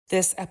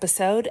This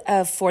episode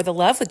of For the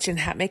Love with Jen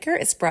Hatmaker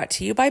is brought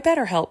to you by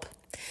BetterHelp.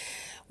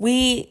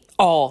 We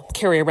all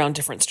carry around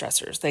different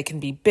stressors. They can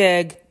be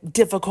big,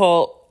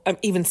 difficult,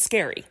 even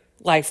scary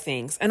life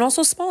things, and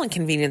also small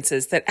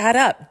inconveniences that add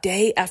up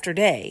day after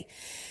day.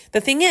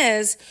 The thing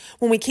is,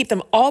 when we keep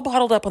them all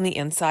bottled up on the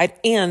inside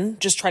and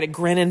just try to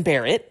grin and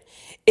bear it,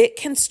 it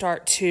can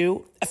start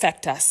to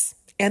affect us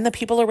and the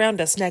people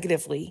around us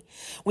negatively.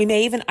 We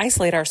may even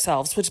isolate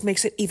ourselves, which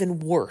makes it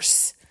even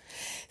worse.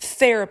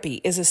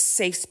 Therapy is a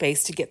safe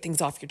space to get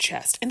things off your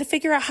chest and to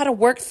figure out how to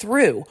work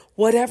through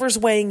whatever's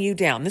weighing you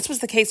down. This was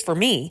the case for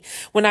me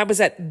when I was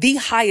at the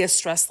highest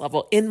stress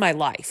level in my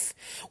life,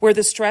 where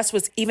the stress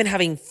was even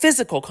having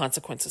physical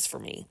consequences for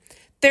me.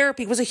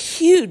 Therapy was a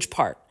huge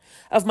part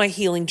of my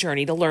healing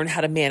journey to learn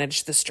how to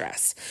manage the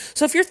stress.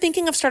 So if you're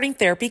thinking of starting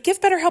therapy, give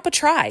BetterHelp a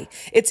try.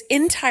 It's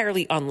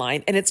entirely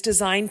online and it's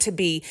designed to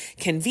be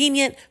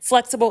convenient,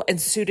 flexible, and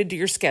suited to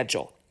your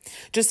schedule.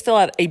 Just fill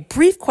out a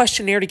brief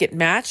questionnaire to get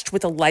matched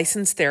with a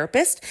licensed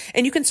therapist,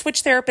 and you can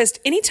switch therapist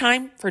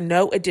anytime for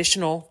no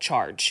additional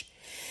charge.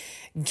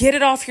 Get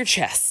it off your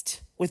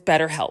chest with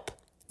BetterHelp.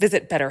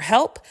 Visit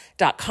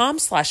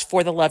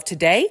betterhelp.com/forthelove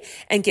today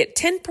and get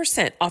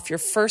 10% off your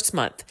first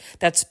month.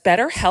 That's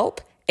BetterHelp,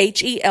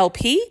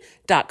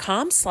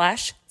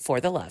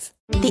 HELP.com/forthelove.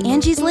 The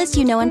Angie's List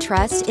you know and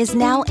trust is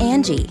now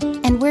Angie,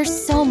 and we're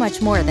so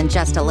much more than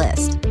just a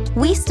list.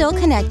 We still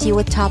connect you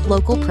with top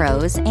local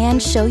pros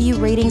and show you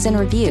ratings and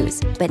reviews,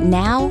 but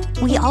now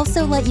we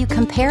also let you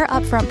compare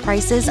upfront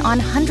prices on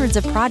hundreds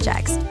of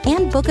projects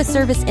and book a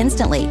service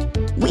instantly.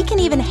 We can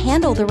even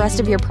handle the rest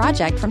of your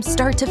project from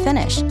start to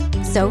finish.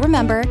 So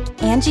remember,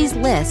 Angie's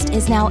List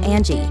is now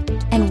Angie,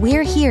 and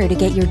we're here to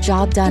get your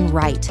job done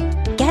right.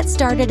 Get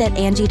started at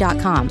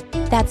Angie.com.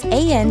 That's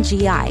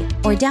ANGI,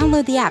 or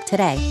download the app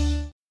today.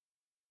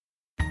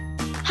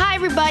 Hi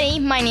everybody,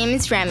 my name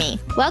is Remy.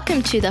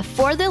 Welcome to the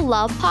For the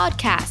Love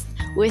podcast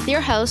with your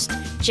host,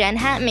 Jen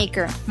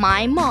Hatmaker,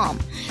 my mom.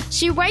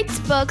 She writes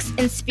books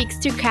and speaks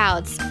to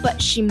crowds,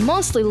 but she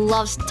mostly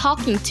loves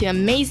talking to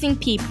amazing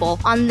people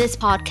on this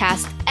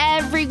podcast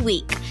every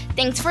week.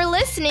 Thanks for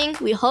listening.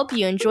 We hope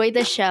you enjoy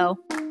the show.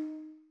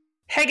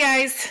 Hey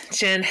guys,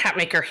 Jen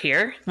Hatmaker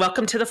here.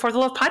 Welcome to the For the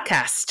Love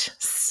podcast.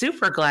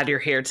 Super glad you're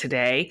here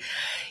today.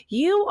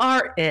 You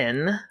are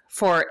in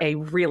for a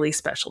really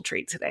special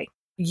treat today.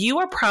 You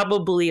are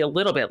probably a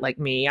little bit like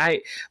me.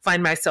 I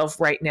find myself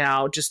right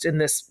now just in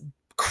this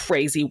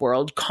crazy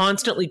world,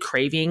 constantly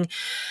craving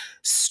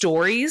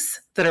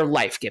stories that are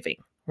life-giving,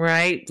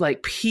 right?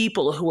 Like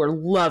people who are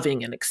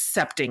loving and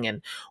accepting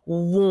and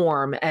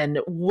warm and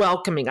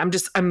welcoming.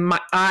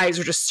 My eyes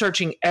are just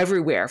searching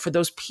everywhere for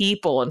those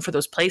people and for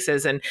those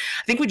places. And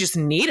I think we just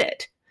need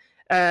it.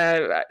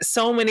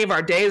 So many of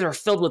our days are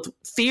filled with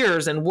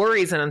fears and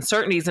worries and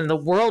uncertainties, and the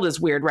world is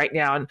weird right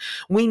now. And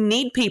we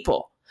need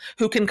people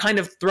who can kind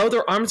of throw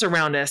their arms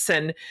around us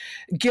and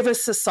give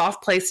us a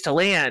soft place to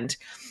land.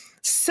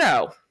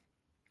 So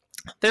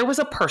there was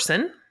a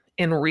person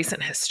in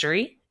recent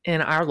history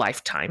in our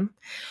lifetime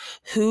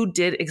who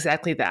did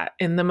exactly that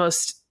in the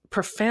most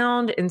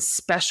profound and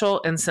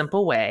special and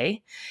simple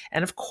way.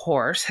 And of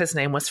course, his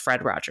name was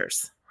Fred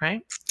Rogers,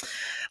 right?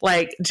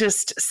 Like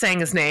just saying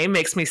his name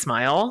makes me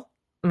smile.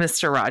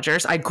 Mr.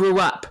 Rogers. I grew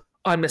up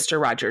on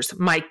Mr. Rogers.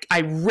 I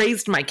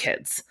raised my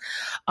kids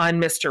on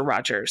Mr.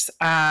 Rogers.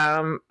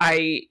 I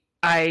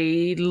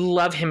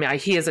love him.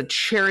 He has a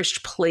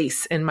cherished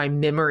place in my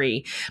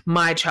memory,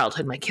 my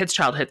childhood, my kids'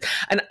 childhood.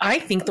 And I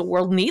think the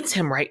world needs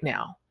him right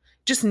now.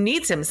 Just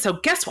needs him. So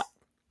guess what?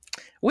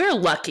 We're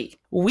lucky.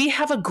 We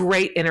have a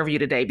great interview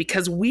today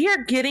because we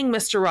are getting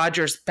Mr.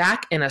 Rogers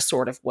back in a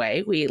sort of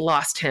way. We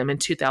lost him in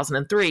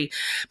 2003,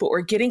 but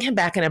we're getting him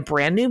back in a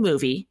brand new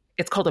movie.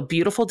 It's called A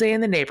Beautiful Day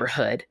in the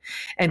Neighborhood.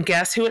 And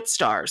guess who it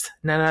stars?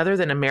 None other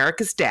than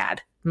America's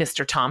dad,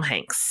 Mr. Tom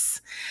Hanks,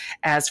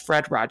 as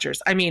Fred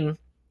Rogers. I mean,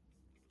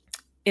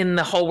 in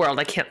the whole world,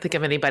 I can't think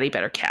of anybody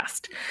better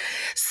cast.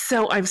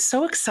 So I'm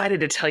so excited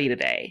to tell you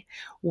today,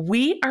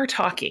 we are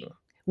talking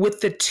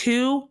with the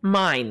two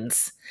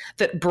minds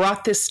that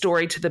brought this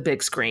story to the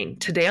big screen.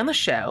 Today on the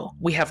show,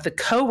 we have the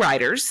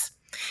co-writers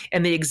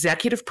and the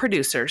executive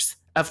producers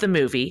of the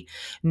movie,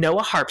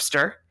 Noah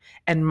Harpster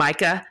and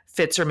Micah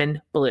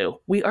Fitzerman-Blue.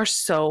 We are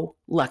so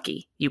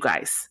lucky, you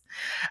guys.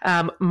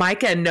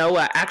 Micah and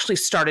Noah actually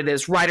started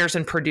as writers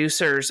and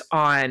producers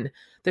on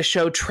the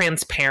show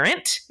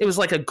Transparent. It was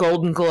like a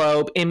Golden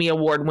Globe, Emmy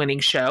Award-winning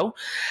show.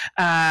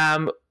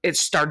 It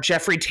starred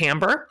Jeffrey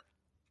Tambor.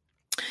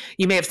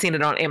 You may have seen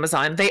it on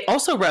Amazon. They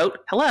also wrote,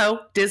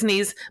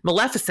 Disney's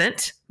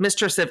Maleficent,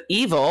 Mistress of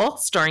Evil,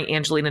 starring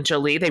Angelina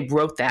Jolie. They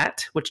wrote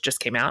that, which just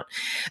came out.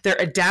 They're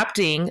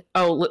adapting,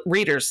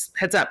 readers,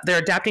 heads up, they're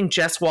adapting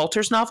Jess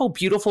Walter's novel,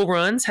 Beautiful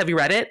Ruins. Have you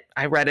read it?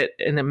 I read it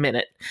in a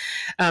minute.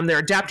 They're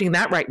adapting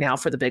that right now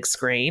for the big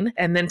screen.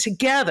 And then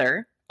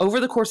together, over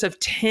the course of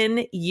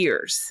 10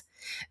 years,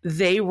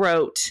 they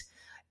wrote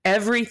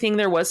everything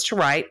there was to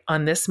write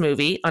on this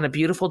movie, on A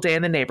Beautiful Day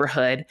in the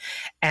Neighborhood,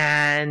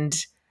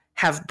 and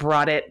have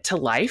brought it to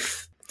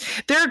life.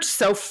 They're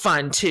so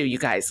fun too, you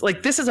guys.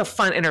 Like, this is a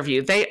fun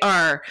interview. They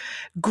are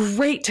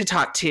great to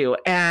talk to.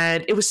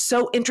 And it was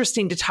so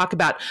interesting to talk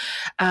about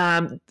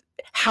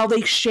how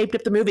they shaped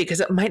up the movie, because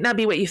it might not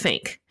be what you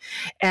think,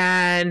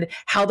 and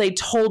how they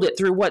told it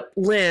through what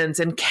lens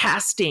and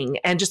casting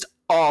and just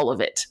all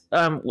of it.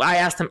 I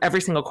asked them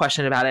every single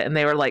question about it, and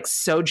they were like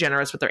so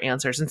generous with their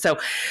answers. And so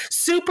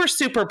super,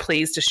 super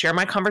pleased to share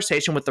my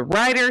conversation with the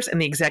writers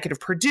and the executive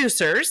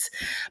producers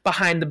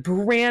behind the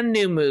brand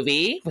new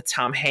movie with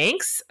Tom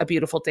Hanks, A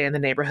Beautiful Day in the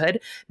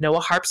Neighborhood,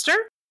 Noah Harpster,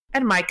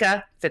 and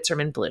Micah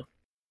Fitzerman-Blue.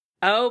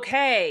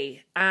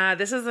 Okay,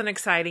 this is an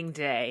exciting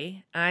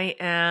day. I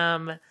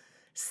am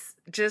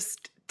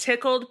just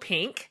tickled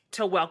pink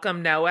to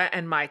welcome Noah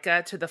and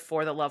Micah to the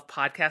For the Love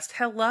podcast.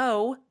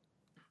 Hello.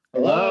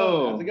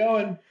 Hello. How's it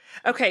going?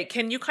 Okay,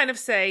 can you kind of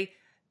say,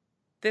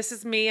 this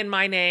is me and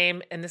my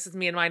name, and this is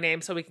me and my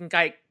name, so we can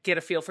get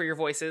a feel for your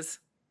voices?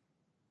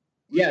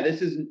 Yeah,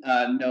 this is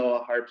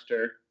Noah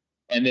Harpster.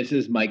 And this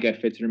is Micah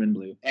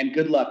Fitzerman-Blue. And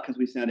good luck, because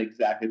we sound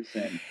exactly the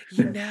same.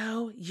 You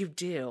know, you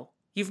do.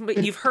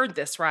 You've heard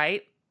this,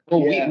 right?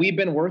 Well, we've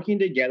been working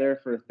together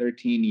for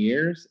 13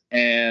 years,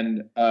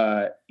 and,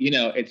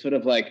 it's sort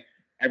of like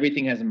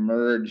everything has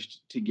merged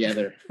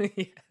together.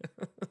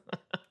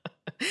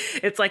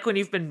 It's like when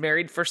you've been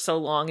married for so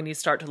long and you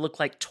start to look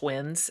like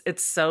twins.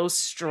 It's so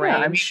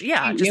strange.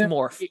 Just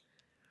morph.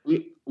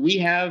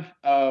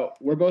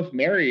 We're both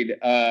married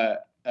to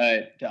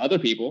other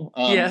people.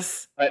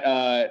 Yes.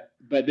 But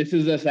this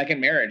is a second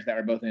marriage that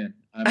we're both in.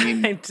 I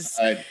mean,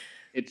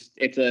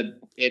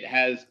 it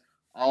has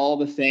all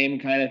the same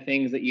kind of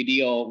things that you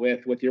deal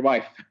with your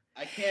wife.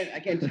 I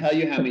can't tell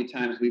you how many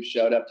times we've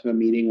showed up to a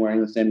meeting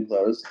wearing the same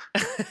clothes.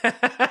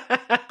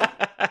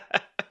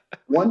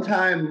 One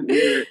time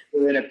we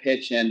were in a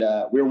pitch, and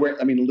we were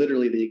wearing,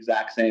 literally the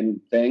exact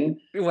same thing.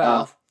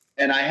 Wow.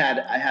 And I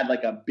had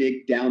like a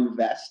big down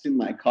vest in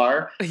my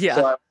car. Yeah.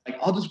 So I was like,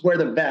 I'll just wear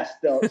the vest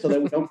so that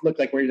we don't look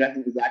like we're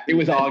exactly. It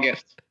was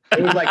August.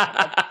 It was like,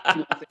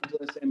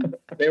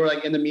 they were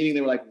like in the meeting, they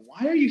were like,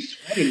 why are you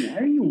sweating? Why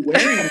are you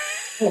wearing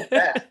a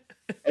vest?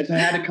 And so I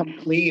had to come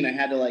clean. I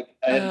had to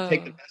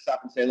take the vest off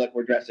and say, look,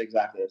 we're dressed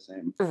exactly the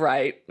same.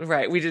 Right.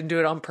 We didn't do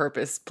it on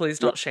purpose. Please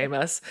don't shame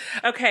us.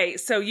 Okay.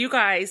 So you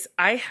guys,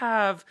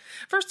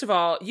 first of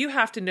all, you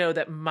have to know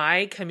that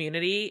my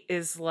community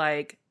is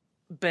like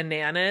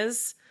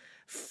bananas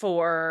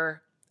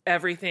for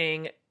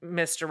everything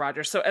Mr.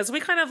 Rogers. So as we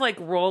kind of like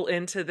roll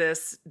into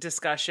this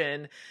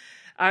discussion,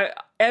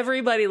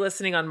 everybody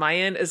listening on my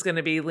end is going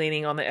to be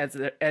leaning on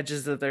the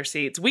edges of their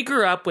seats. We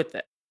grew up with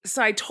it.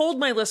 So I told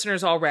my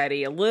listeners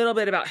already a little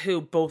bit about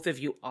who both of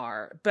you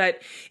are,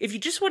 but if you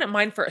just wouldn't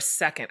mind for a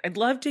second, I'd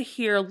love to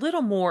hear a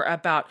little more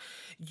about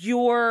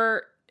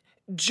your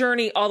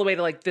journey all the way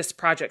to like this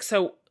project.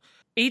 So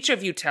each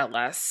of you tell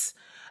us,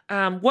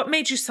 what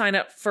made you sign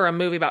up for a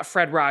movie about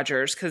Fred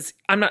Rogers? Because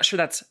I'm not sure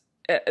that's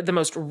the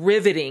most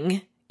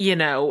riveting,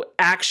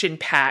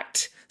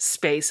 action-packed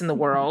space in the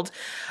world.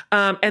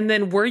 And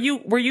then were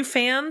you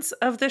fans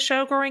of the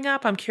show growing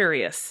up? I'm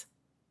curious.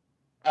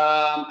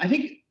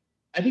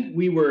 I think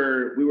we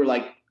were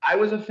like, I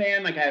was a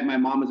fan. Like my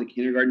mom was a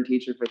kindergarten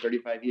teacher for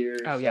 35 years.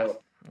 Oh yeah.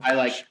 So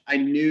I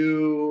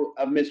knew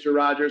of Mr.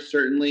 Rogers.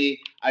 Certainly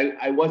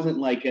I wasn't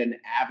like an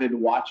avid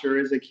watcher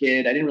as a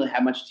kid. I didn't really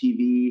have much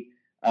TV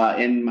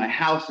in my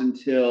house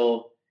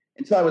until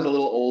I was a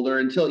little older,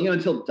 until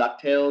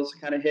DuckTales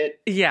kind of hit.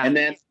 Yeah. And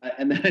then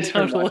I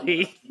started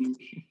watching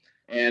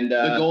and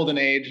the golden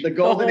age. The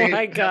golden age. Oh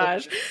my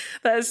gosh.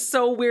 That is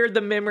so weird.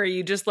 The memory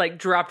you just like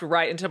dropped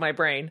right into my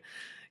brain.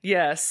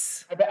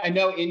 Yes. I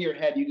know in your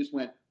head you just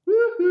went,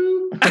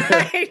 woohoo.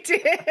 I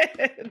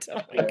did.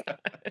 Oh my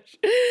gosh.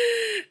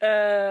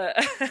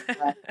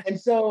 And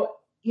so,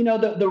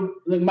 the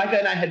Micah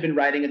and I had been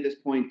writing at this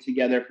point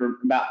together for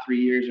about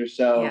 3 years or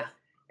so. Yeah.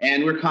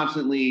 And we're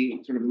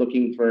constantly sort of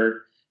looking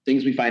for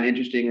things we find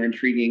interesting or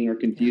intriguing or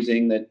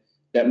confusing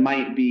that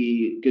might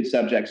be good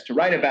subjects to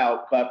write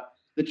about. But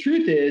the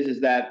truth is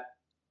that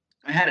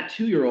I had a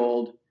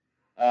 2-year-old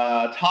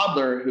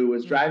toddler who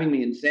was driving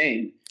me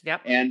insane.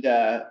 Yep. And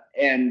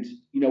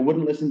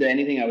wouldn't listen to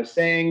anything I was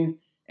saying,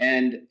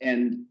 and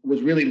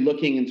was really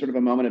looking in sort of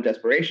a moment of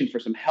desperation for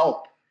some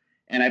help.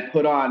 And I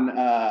put on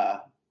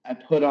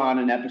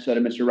an episode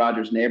of Mr.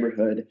 Rogers'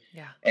 Neighborhood.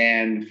 Yeah.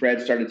 And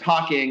Fred started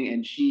talking,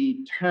 and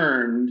she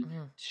turned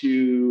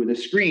to the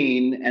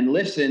screen and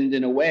listened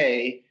in a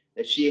way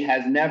that she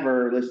has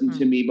never listened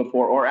to me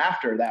before or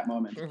after that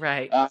moment.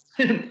 Right.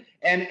 And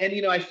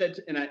I said,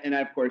 and I,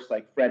 of course,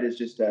 like Fred is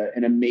just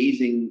an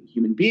amazing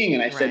human being.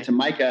 And I said to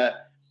Micah,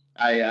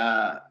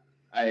 I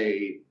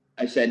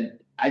said,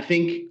 I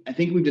think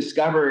we've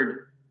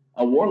discovered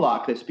a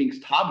warlock that speaks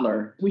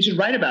toddler. We should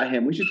write about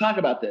him. We should talk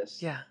about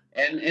this. Yeah.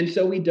 And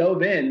so we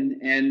dove in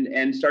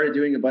and started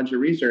doing a bunch of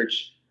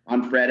research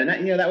on Fred. And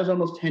that was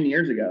almost 10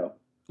 years ago.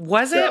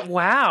 Was it?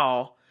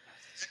 Wow.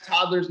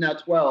 Toddler's now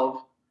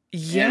 12.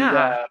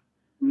 Yeah.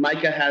 And,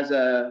 Micah has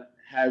a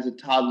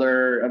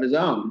toddler of his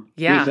own.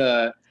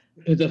 Yeah.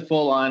 who's a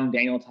full-on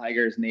Daniel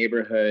Tiger's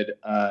Neighborhood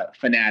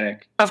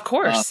fanatic. Of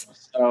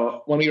course.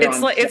 So when we were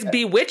it's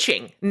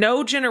bewitching.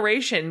 No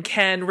generation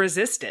can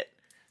resist it.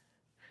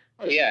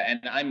 Oh yeah, and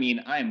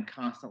I'm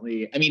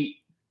constantly.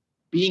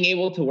 Being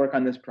able to work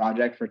on this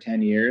project for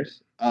 10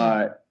 years.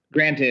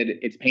 Granted,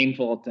 it's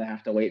painful to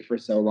have to wait for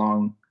so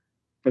long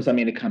for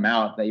something to come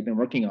out that you've been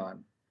working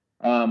on.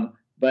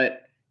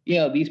 But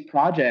these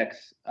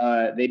projects,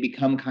 they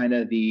become kind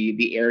of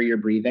the air you're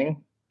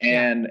breathing.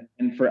 And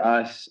for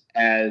us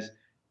as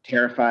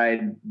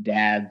terrified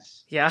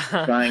dads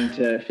trying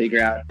to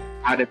figure out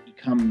how to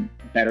become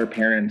better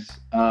parents,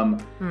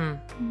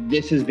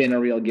 this has been a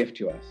real gift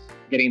to us,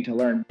 getting to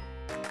learn.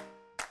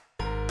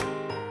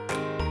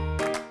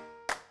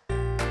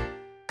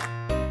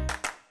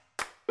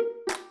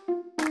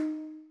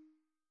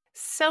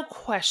 So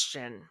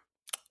question,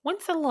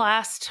 when's the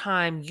last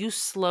time you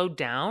slowed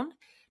down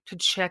to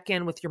check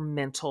in with your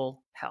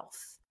mental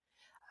health?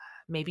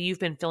 Maybe you've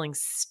been feeling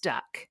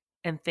stuck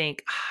and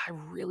think, I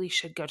really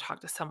should go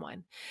talk to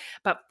someone.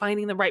 But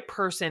finding the right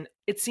person,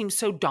 it seems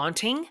so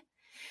daunting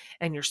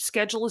and your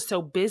schedule is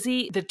so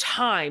busy, the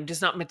time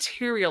does not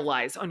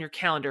materialize on your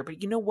calendar.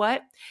 But you know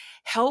what?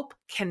 Help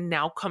can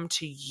now come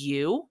to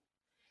you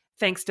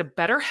thanks to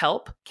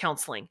BetterHelp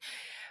counseling.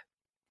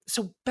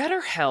 So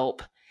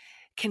BetterHelp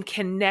can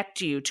connect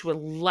you to a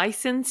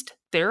licensed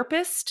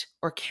therapist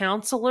or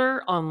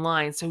counselor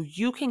online so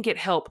you can get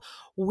help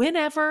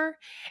whenever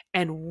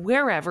and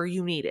wherever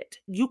you need it.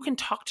 You can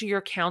talk to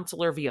your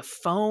counselor via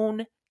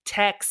phone,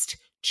 text,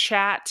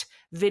 chat,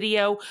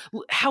 video,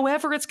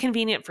 however it's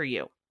convenient for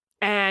you.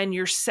 And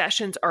your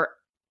sessions are,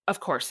 of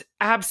course,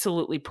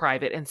 absolutely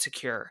private and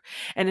secure.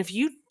 And if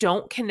you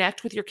don't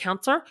connect with your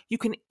counselor, you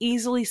can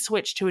easily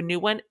switch to a new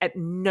one at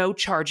no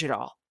charge at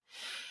all.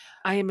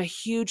 I am a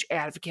huge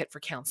advocate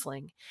for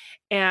counseling,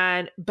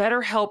 and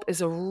BetterHelp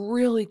is a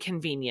really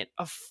convenient,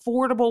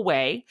 affordable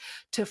way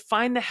to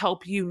find the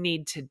help you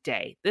need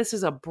today. This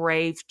is a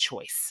brave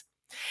choice.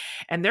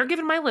 And they're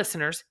giving my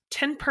listeners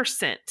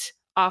 10%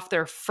 off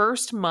their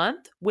first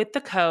month with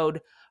the code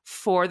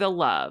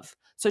FORTHELOVE.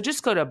 So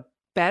just go to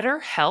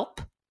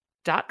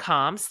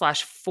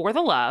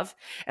betterhelp.com/forthelove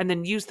and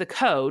then use the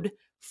code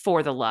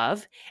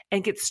FORTHELOVE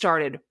and get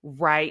started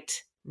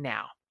right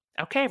now.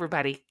 Okay,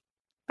 everybody,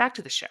 back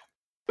to the show.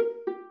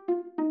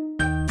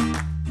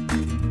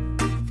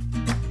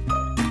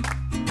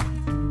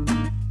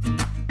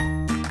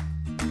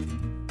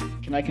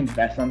 Can I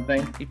confess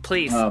something?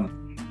 Please.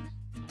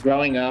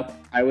 Growing up,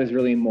 I was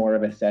really more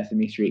of a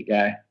Sesame Street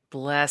guy.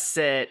 Bless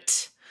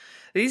it.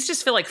 These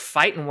just feel like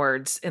fighting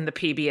words in the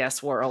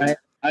PBS world.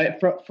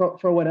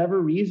 For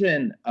whatever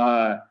reason,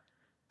 I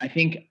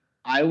think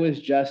I was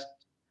just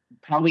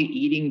probably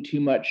eating too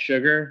much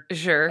sugar.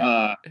 Sure.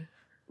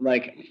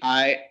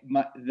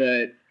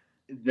 The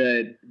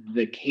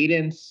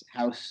cadence,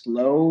 how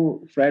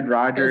slow Fred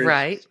Rogers.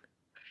 Right.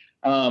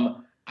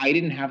 I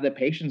didn't have the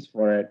patience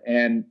for it,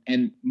 and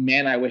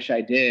man, I wish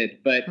I did.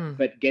 But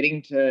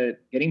getting to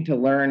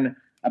learn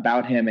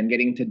about him and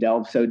getting to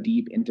delve so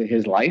deep into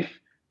his life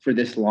for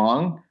this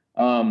long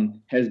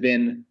has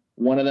been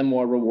one of the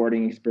more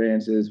rewarding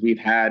experiences we've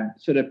had,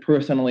 sort of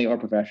personally or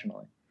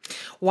professionally.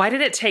 Why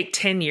did it take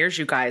 10 years,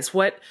 you guys?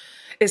 What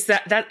is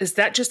that? Is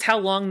that just how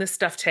long this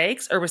stuff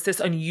takes, or was this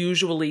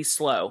unusually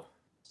slow?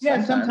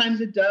 Yeah,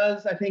 sometimes it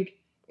does. I think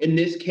in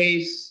this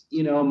case,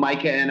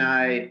 Micah and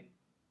I.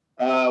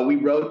 We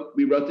wrote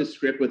the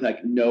script with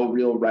like no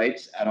real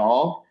rights at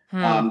all,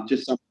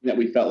 just something that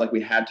we felt like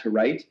we had to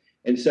write.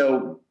 And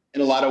so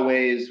in a lot of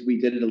ways we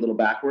did it a little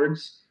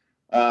backwards.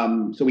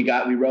 So we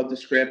wrote the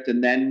script,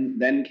 and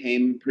then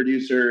came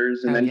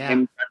producers, and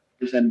came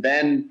directors, and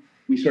then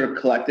we sort of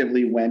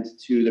collectively went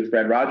to the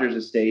Fred Rogers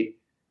estate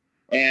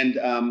and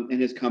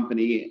his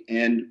company,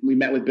 and we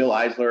met with Bill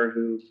Eisler,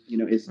 who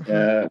is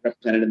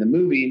represented in the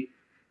movie,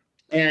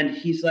 and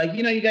he's like,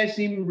 you guys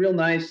seem real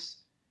nice.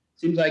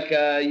 Seems like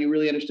you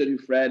really understood who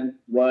Fred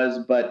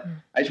was, but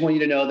I just want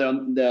you to know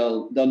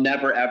there'll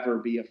never ever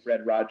be a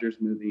Fred Rogers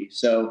movie.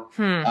 So,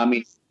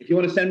 if you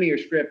want to send me your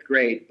script,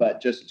 great,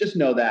 but just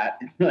know that.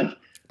 And we're like,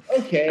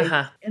 okay.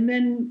 And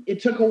then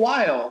it took a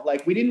while.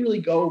 Like, we didn't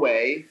really go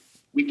away.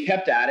 We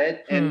kept at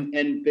it,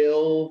 and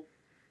Bill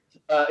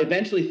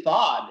eventually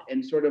thawed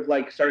and sort of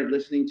like started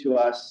listening to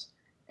us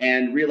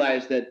and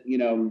realized that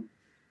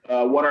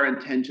what our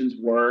intentions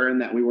were, and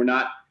that we were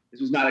not. This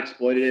was not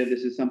exploitative.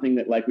 This is something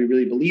that like we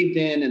really believed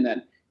in, and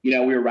that we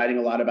were writing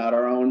a lot about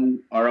our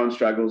own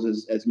struggles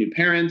as new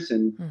parents,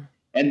 and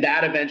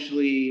that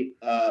eventually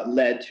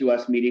led to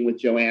us meeting with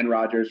Joanne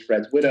Rogers,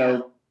 Fred's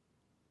widow,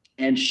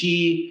 and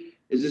she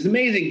is this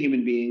amazing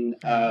human being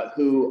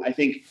who I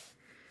think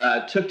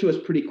took to us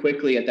pretty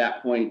quickly at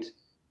that point,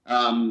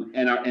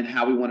 and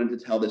how we wanted to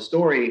tell this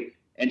story.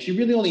 And she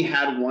really only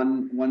had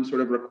one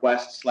sort of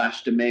request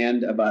 /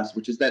 demand of us,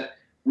 which is that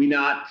we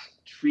not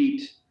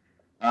treat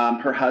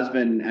her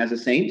husband as a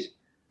saint,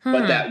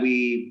 but that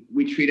we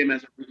treat him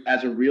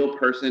as a real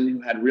person who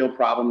had real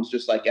problems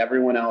just like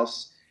everyone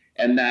else,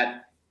 and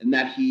that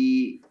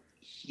he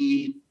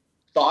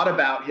thought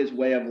about his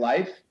way of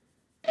life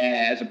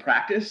as a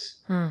practice,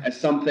 as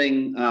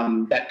something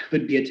that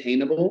could be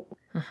attainable,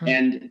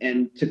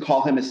 and to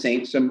call him a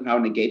saint somehow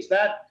negates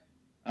that.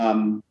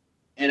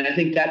 And I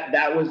think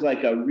that was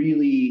like a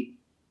really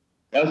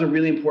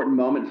important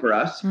moment for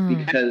us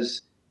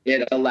because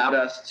it allowed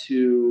us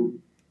to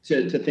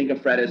think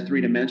of Fred as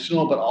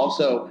three-dimensional, but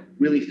also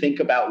really think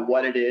about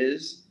what it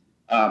is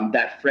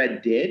that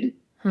Fred did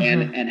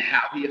and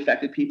how he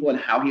affected people and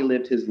how he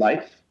lived his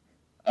life.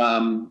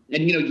 And,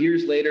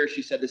 years later,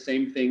 she said the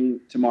same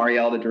thing to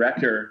Marielle, the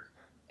director,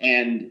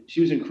 and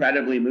she was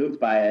incredibly moved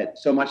by it,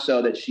 so much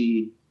so that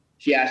she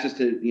asked us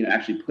to,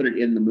 actually put it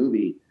in the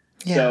movie.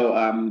 Yeah.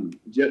 So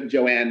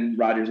Joanne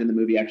Rogers in the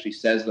movie actually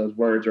says those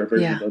words, or a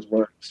version of those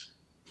words,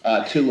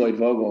 to Lloyd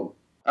Vogel.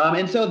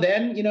 And so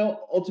then,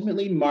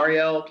 ultimately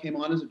Marielle came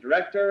on as a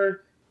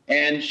director,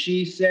 and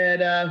she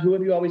said, who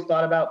have you always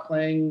thought about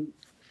playing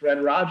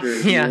Fred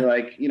Rogers? Yeah. And we were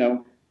like,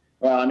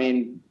 well, I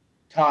mean,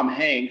 Tom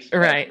Hanks.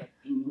 Right.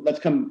 Let's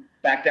come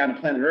back down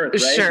to planet Earth,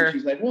 right? Sure. And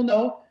she's like, well,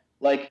 no,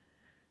 like,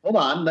 hold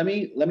on, let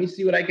me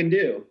see what I can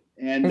do.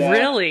 And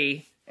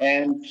really?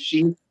 And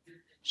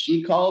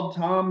she called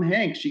Tom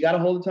Hanks. She got a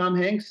hold of Tom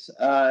Hanks,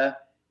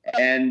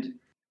 and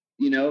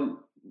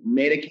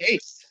made a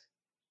case.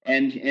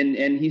 And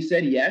he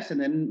said yes,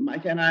 and then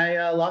Micah and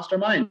I lost our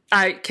mind.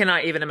 I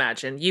cannot even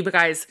imagine. You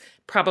guys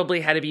probably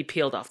had to be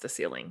peeled off the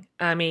ceiling.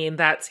 I mean,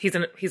 he's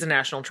a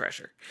national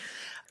treasure.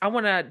 I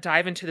want to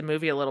dive into the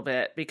movie a little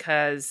bit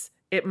because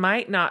it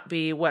might not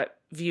be what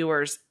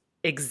viewers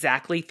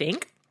exactly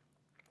think.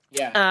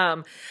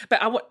 Yeah.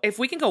 But if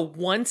we can go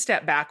one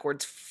step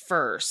backwards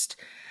first,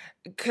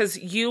 because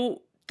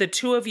the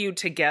two of you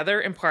together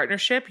in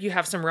partnership, you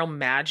have some real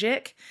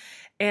magic.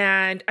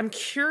 And I'm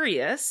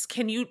curious,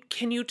 can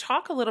you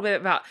talk a little bit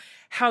about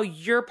how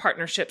your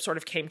partnership sort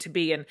of came to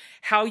be and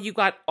how you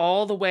got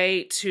all the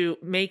way to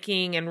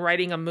making and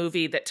writing a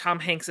movie that Tom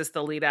Hanks is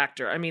the lead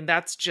actor? I mean,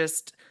 that's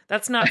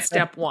not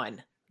step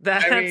one.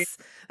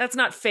 That's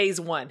not phase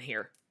one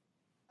here.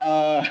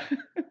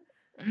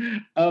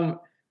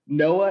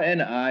 Noah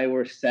and I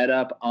were set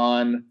up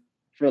on,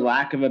 for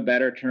lack of a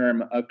better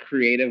term, a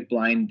creative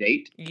blind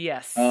date.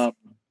 Yes.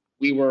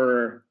 We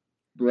were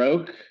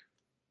broke,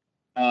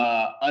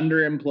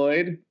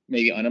 underemployed,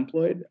 maybe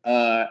unemployed,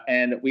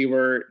 and we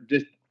were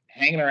just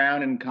hanging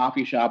around in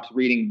coffee shops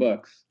reading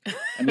books.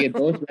 And we had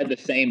both read the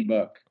same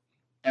book.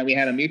 And we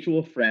had a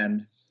mutual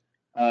friend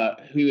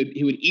who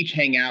would each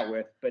hang out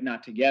with, but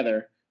not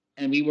together.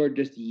 And we were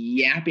just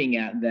yapping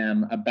at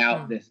them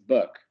about this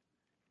book.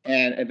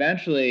 And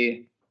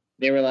eventually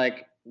they were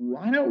like,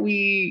 why don't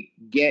we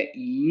get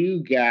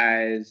you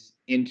guys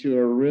into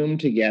a room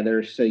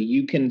together so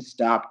you can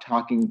stop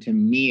talking to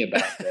me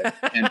about this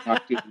and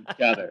talk to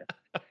each other?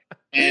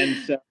 And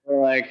so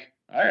we're like,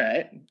 all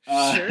right.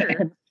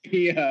 Sure.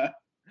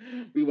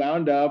 We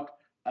wound up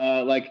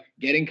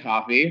getting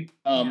coffee.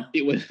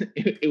 It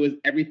was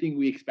everything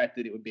we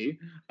expected it would be.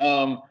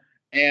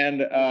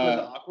 And it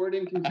was awkward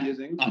and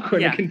confusing. And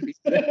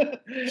confusing.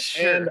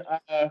 Sure.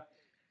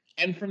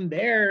 And from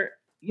there,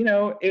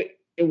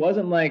 it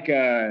wasn't like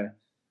the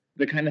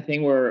kind of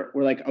thing where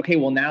we're like, okay,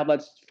 well now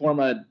let's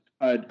form a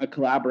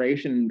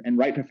collaboration and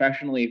write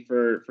professionally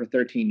for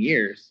 13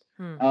 years.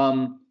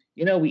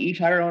 We each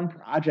had our own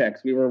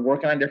projects. We were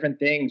working on different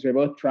things. We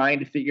were both trying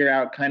to figure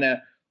out kind of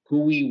who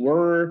we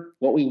were,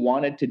 what we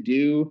wanted to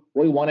do,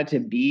 what we wanted to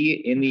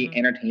be in the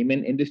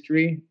entertainment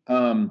industry.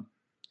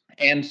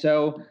 And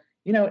so,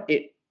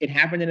 it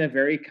happened in a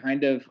very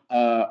kind of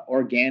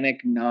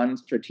organic,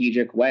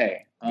 non-strategic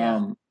way.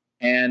 And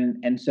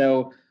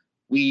so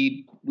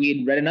we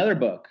had read another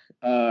book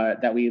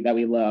that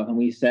we love, and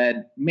we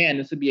said, man,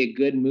 this would be a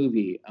good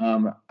movie.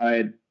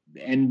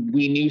 And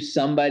we knew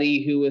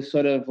somebody who was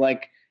sort of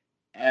like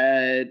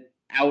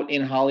out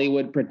in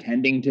Hollywood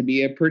pretending to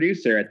be a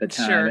producer at the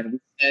time. Sure. And we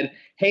said,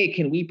 hey,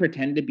 can we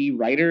pretend to be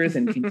writers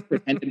and can you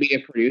pretend to be a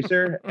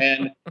producer?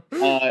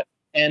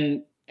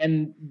 And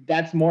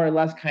that's more or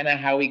less kind of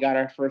how we got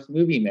our first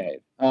movie made.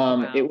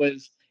 Wow.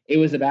 It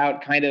was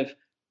about kind of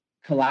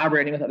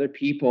collaborating with other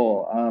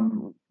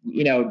people,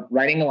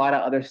 writing a lot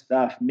of other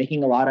stuff,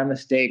 making a lot of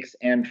mistakes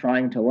and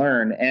trying to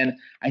learn. And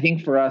I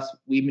think for us,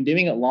 we've been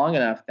doing it long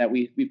enough that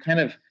we've kind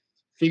of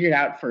figured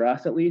out, for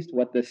us at least,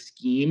 what the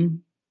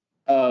scheme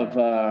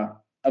of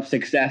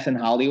success in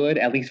Hollywood,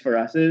 at least for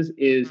us,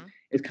 is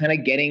kind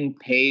of getting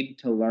paid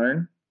to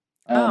learn.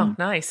 Oh,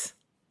 nice.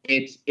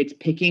 It's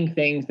picking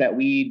things that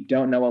we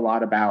don't know a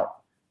lot about,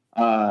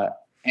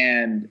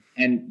 and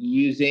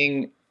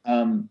using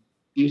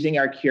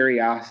our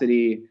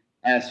curiosity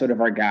as sort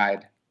of our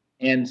guide.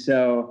 And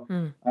so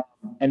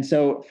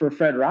for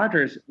Fred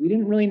Rogers, we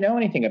didn't really know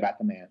anything about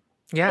the man.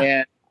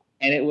 Yeah.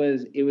 And it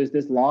was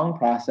this long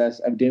process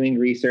of doing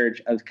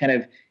research, of kind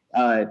of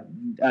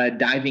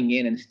diving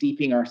in and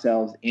steeping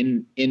ourselves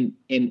in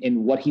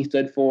what he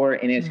stood for,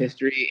 in his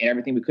history, and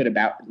everything we could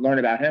learn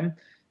about him,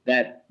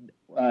 that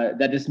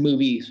this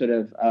movie sort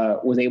of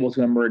was able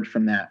to emerge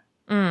from that.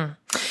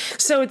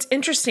 So it's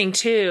interesting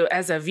too,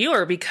 as a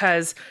viewer,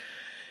 because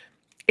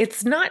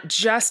it's not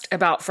just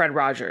about Fred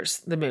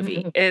Rogers, the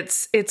movie.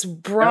 It's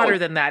broader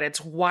than that.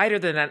 It's wider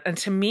than that. And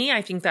to me,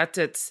 I think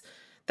that's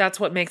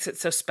what makes it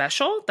so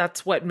special.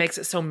 That's what makes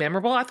it so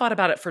memorable. I thought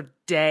about it for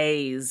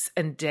days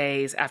and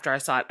days after I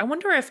saw it. I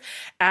wonder if,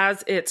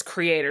 as its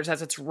creators,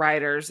 as its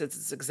writers, as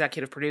its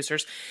executive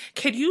producers,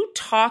 could you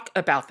talk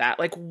about that?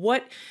 Like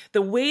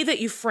the way that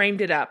you framed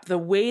it up, the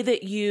way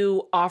that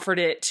you offered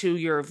it to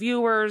your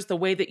viewers, the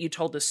way that you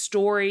told the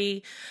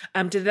story,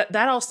 did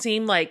that all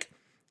seem like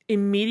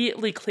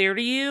immediately clear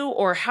to you,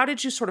 or how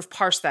did you sort of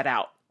parse that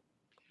out?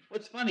 Well,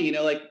 it's funny,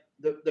 like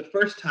the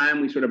first time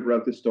we sort of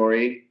broke the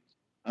story,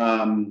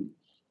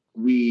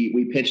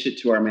 we pitched it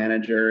to our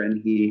manager,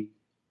 and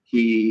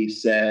he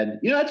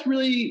said, that's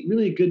really,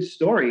 really a good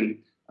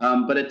story.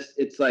 But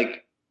it's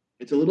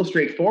a little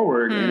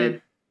straightforward, and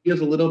it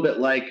feels a little bit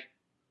like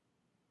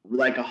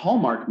a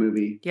Hallmark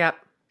movie. Yep.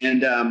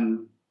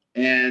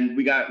 And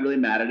we got really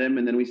mad at him,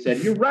 and then we said,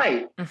 "You're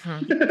right."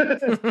 And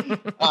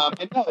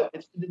no,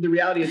 the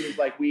reality is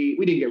like we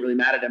didn't get really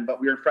mad at him,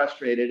 but we were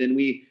frustrated, and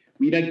we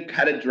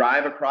had to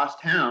drive across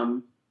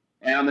town,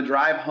 and on the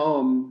drive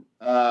home,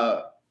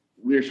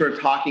 we were sort of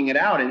talking it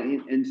out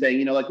and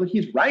saying, look,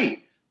 he's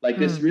right. Like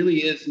this really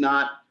is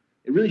not.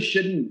 It really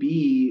shouldn't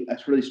be a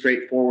really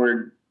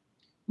straightforward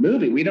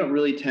movie. We don't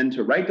really tend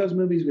to write those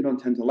movies. We don't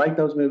tend to like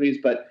those movies,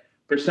 but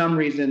for some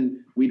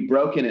reason, we'd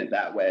broken it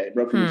that way,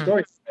 broken the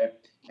story that way.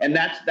 And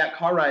that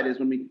car ride is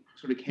when we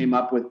sort of came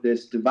up with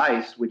this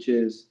device, which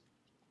is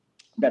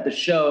that the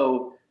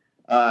show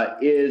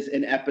is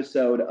an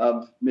episode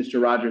of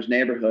Mr. Rogers'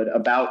 Neighborhood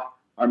about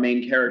our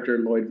main character,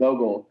 Lloyd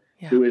Vogel,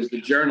 who is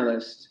the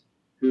journalist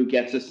who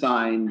gets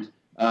assigned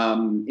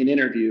an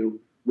interview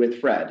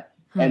with Fred.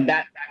 And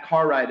that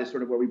car ride is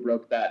sort of where we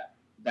broke that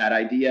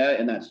idea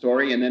and that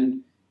story.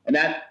 And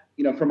that,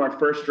 from our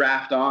first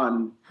draft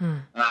on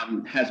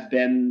has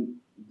been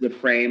the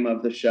frame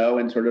of the show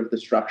and sort of the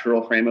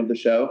structural frame of the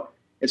show.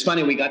 It's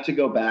funny, we got to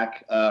go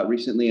back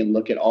recently and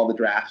look at all the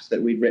drafts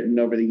that we'd written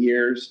over the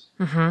years.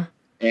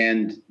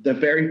 And the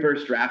very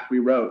first draft we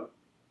wrote,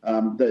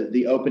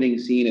 the opening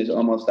scene is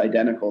almost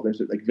identical.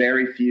 There's like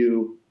very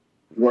few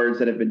words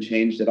that have been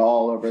changed at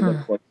all over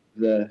the course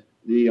of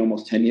the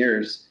almost 10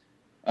 years.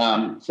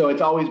 So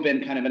it's always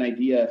been kind of an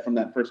idea from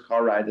that first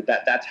car ride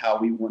that's how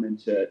we wanted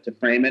to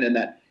frame it, and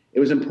that it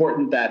was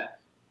important that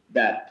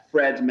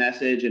Fred's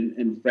message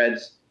and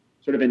Fred's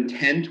sort of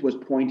intent was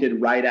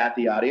pointed right at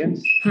the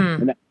audience,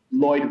 and that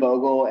Lloyd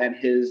Vogel and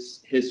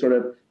his sort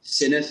of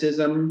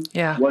cynicism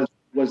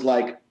was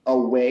like a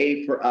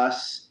way for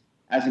us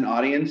as an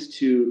audience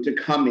to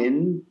come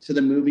in to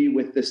the movie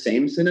with the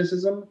same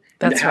cynicism.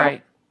 That's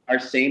right. Our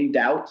same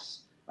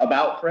doubts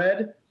about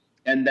Fred,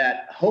 and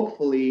that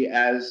hopefully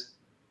as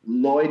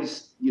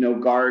Lloyd's,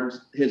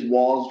 guards, his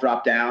walls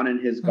drop down and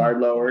his guard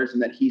lowers,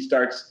 and that he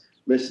starts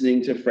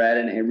listening to Fred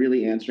and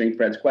really answering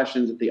Fred's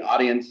questions, that the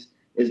audience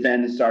is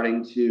then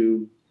starting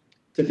to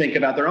think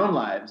about their own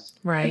lives,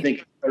 right? And think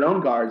about their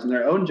own guards and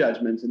their own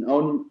judgments and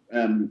own,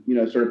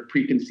 sort of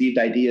preconceived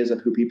ideas of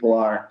who people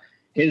are.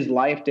 His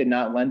life did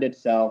not lend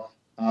itself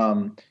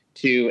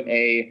to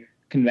a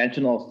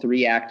conventional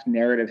 3-act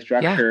narrative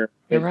structure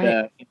with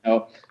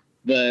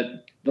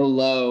the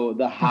low,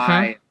 the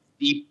high,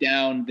 deep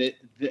down,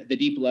 the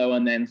deep low,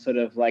 and then sort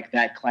of like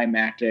that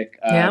climactic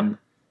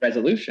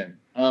resolution.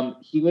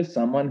 He was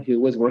someone who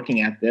was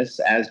working at this,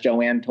 as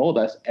Joanne told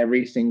us,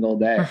 every single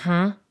day.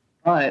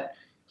 But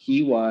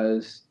he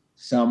was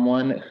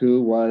someone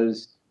who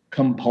was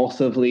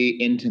compulsively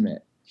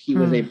intimate. He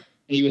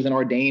was an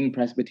ordained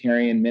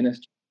Presbyterian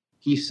minister.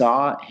 He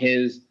saw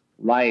his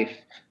life,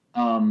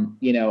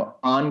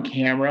 on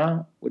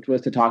camera, which was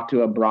to talk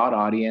to a broad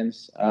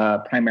audience,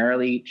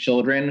 primarily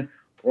children,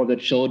 or the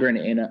children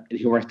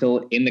who are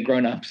still in the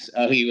grown-ups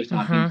who he was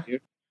talking to,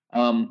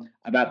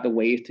 about the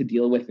ways to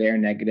deal with their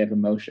negative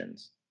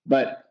emotions.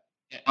 But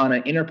on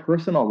an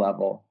interpersonal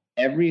level,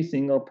 every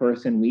single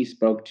person we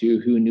spoke to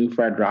who knew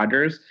Fred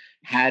Rogers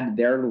had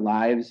their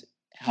lives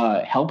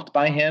helped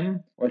by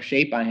him or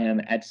shaped by him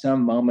at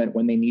some moment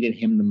when they needed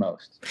him the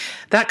most.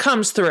 That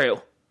comes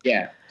through.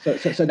 Yeah.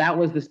 So that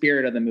was the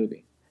spirit of the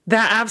movie.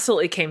 That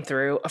absolutely came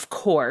through, of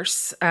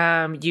course.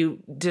 You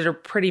did a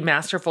pretty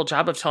masterful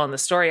job of telling the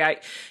story. I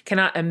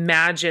cannot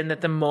imagine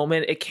that the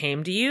moment it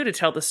came to you to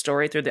tell the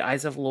story through the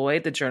eyes of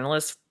Lloyd, the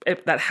journalist,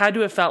 that had to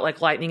have felt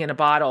like lightning in a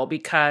bottle,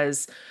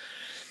 because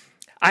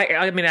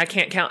I mean, I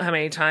can't count how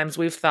many times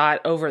we've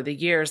thought over the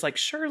years, like,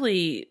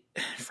 surely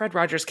Fred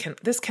Rogers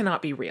this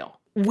cannot be real.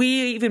 We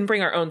even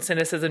bring our own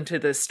cynicism to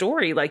this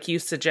story, like you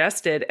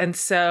suggested. And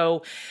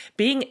so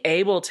being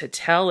able to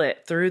tell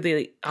it through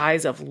the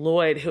eyes of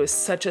Lloyd, who is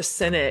such a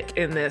cynic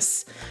in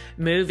this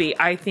movie,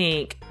 I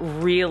think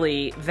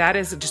really that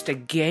is just a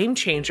game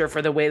changer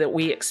for the way that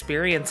we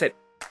experience it.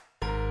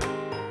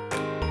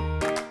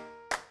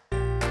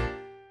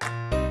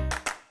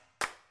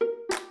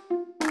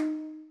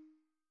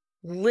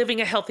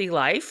 Living a healthy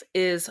life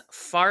is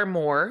far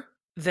more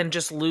than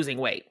just losing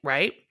weight,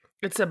 right?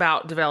 It's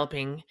about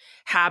developing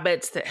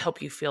habits that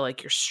help you feel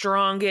like your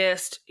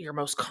strongest, your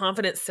most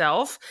confident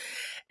self.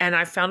 And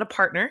I found a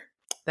partner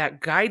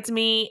that guides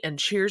me and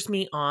cheers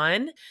me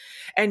on.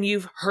 And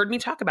you've heard me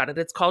talk about it.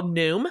 It's called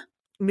Noom.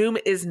 Noom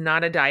is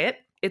not a diet.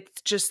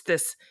 It's just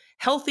this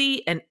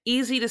healthy and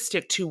easy to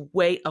stick to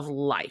way of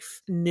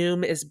life.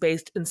 Noom is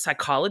based in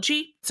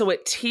psychology. So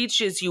it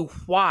teaches you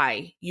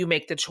why you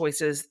make the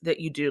choices that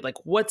you do, like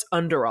what's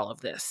under all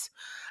of this.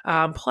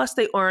 Plus,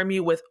 they arm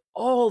you with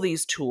all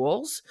these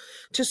tools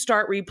to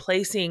start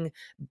replacing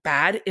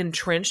bad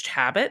entrenched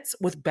habits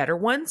with better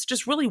ones,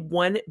 just really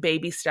one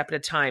baby step at a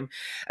time.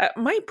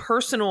 My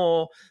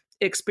personal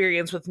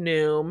experience with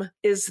Noom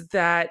is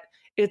that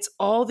it's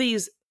all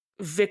these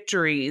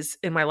victories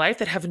in my life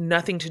that have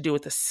nothing to do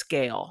with the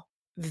scale.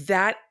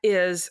 That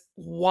is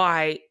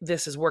why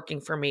this is working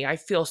for me. I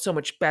feel so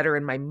much better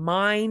in my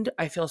mind.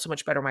 I feel so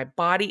much better in my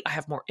body. I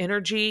have more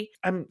energy.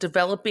 I'm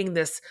developing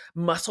this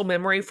muscle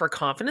memory for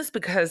confidence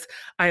because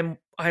I'm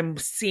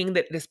seeing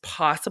that it is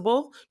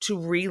possible to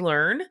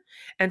relearn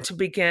and to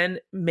begin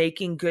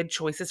making good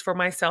choices for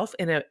myself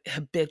in a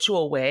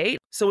habitual way.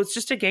 So it's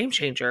just a game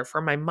changer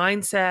for my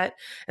mindset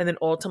and then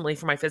ultimately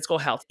for my physical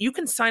health. You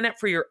can sign up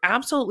for your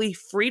absolutely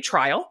free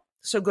trial.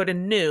 So go to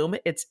Noom.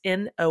 It's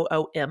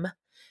Noom.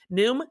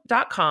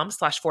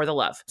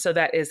 Noom.com/forthelove. So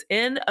that is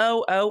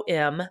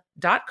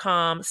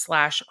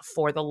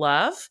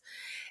Noom.com/forthelove.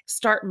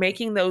 Start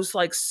making those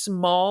like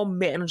small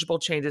manageable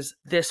changes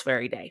this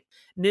very day.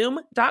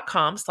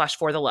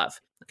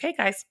 Noom.com/forthelove. Okay,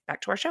 guys, back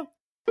to our show.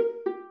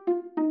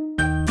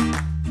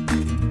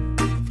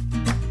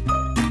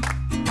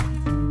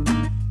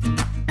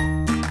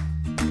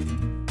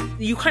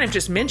 You kind of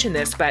just mentioned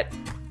this, but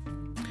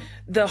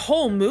the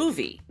whole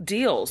movie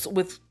deals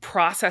with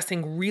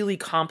processing really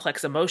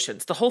complex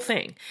emotions, the whole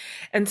thing.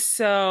 And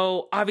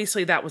so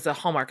obviously that was a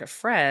hallmark of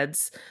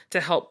Fred's to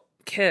help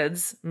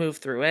kids move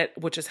through it,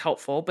 which is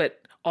helpful,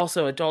 but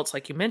also adults,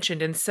 like you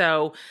mentioned. And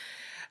so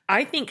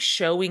I think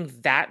showing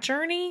that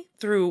journey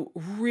through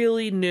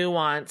really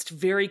nuanced,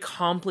 very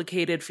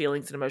complicated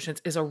feelings and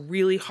emotions is a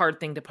really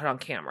hard thing to put on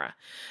camera.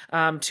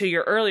 To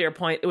your earlier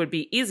point, it would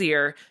be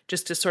easier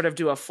just to sort of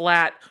do a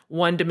flat,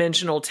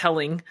 one-dimensional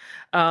telling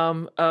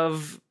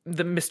of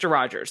the Mr.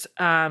 Rogers.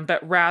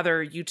 But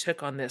rather, you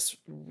took on this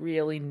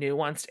really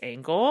nuanced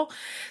angle.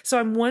 So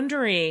I'm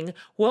wondering,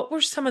 what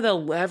were some of the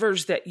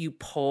levers that you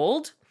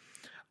pulled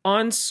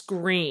on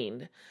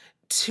screen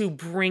to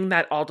bring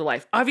that all to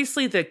life?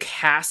 Obviously, the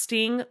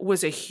casting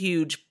was a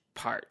huge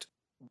part.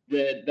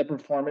 The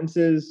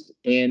performances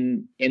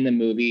in the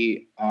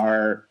movie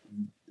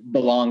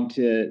belong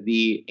to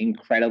the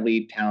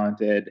incredibly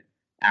talented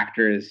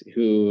actors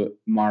who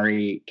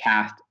Mari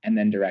cast and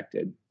then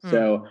directed.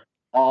 So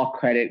all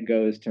credit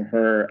goes to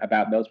her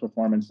about those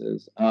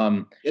performances.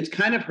 It's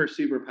kind of her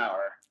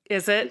superpower.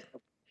 Is it?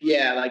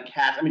 Yeah, like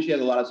cast. I mean, she has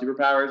a lot of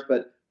superpowers,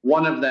 but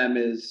one of them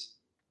is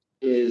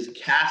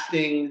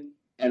casting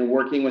and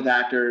working with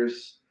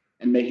actors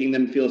and making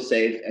them feel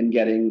safe and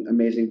getting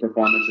amazing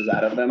performances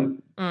out of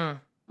them. I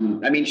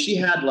mean, she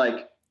had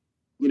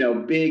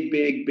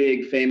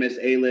big, famous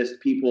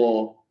A-list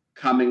people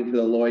coming for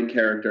the Lloyd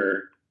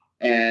character.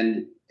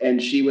 And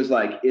she was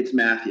like, it's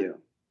Matthew.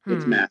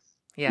 It's Matthew.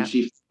 Yeah. And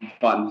she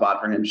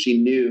fought for him. She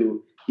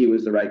knew he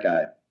was the right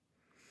guy.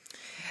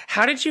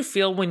 How did you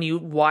feel when you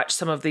watched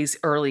some of these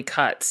early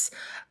cuts?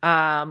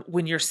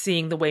 When you're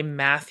seeing the way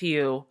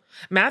Matthew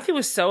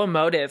was so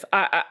emotive.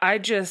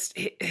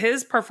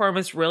 His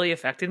performance really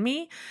affected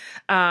me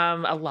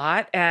a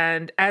lot,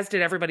 and as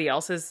did everybody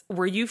else's.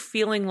 Were you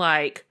feeling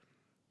like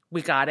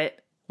we got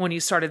it when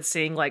you started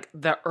seeing like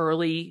the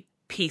early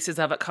pieces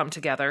of it come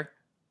together?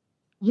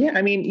 Yeah,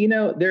 I mean,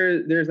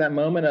 there's that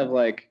moment of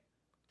like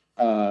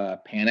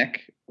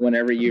panic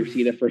whenever you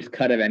see the first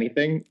cut of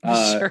anything.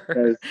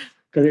 Sure.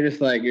 Because you're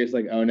just like,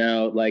 oh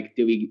no, like,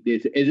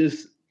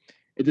 is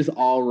this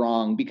all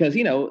wrong? Because,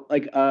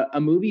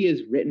 a movie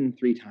is written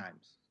 3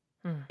 times.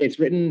 It's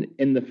written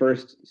in the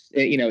first,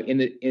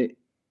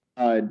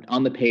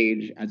 on the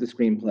page as a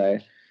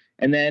screenplay.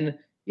 And then,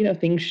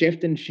 things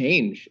shift and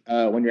change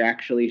when you're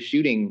actually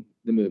shooting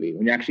the movie,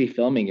 when you're actually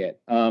filming it.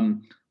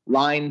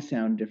 Lines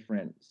sound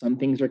different. Some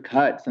things are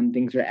cut, some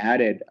things are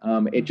added.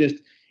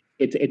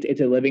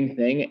 It's a living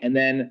thing. And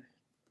then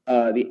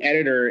the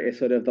editor is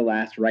sort of the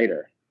last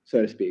writer,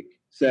 so to speak.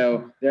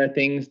 So there are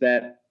things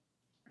that,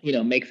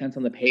 make sense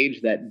on the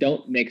page that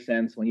don't make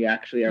sense when you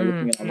actually are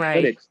looking at all the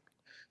footage.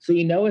 So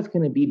it's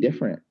going to be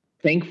different.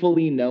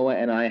 Thankfully, Noah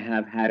and I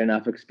have had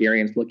enough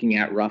experience looking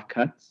at rough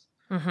cuts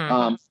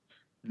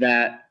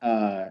that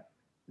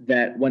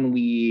when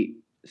we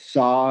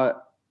saw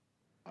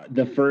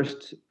the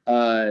first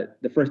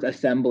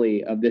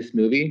assembly of this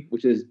movie,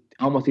 which is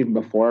almost even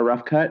before a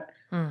rough cut,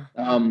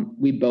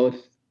 we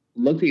both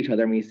looked at each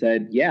other and we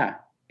said, "Yeah,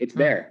 it's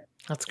there."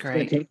 That's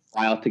great. It's going to take a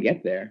while to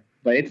get there,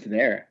 but it's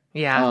there.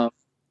 Yeah.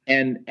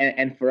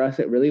 And for us,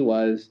 it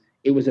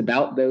was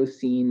about those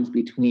scenes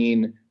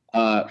between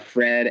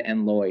Fred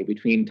and Lloyd,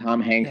 between Tom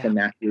Hanks and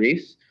Matthew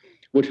Rhys,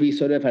 which we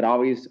sort of had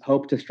always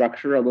hoped to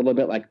structure a little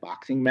bit like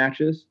boxing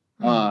matches.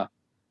 It's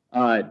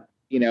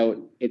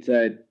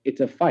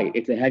a fight.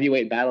 It's a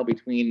heavyweight battle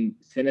between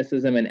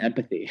cynicism and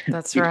empathy.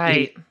 That's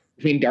right.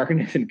 Between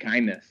darkness and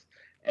kindness.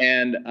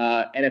 And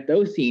if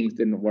those scenes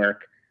didn't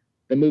work,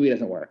 the movie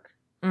doesn't work.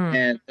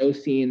 And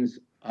those scenes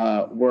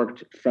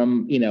worked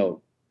from,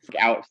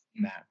 out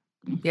from that.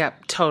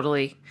 Yep,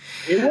 totally.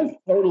 It was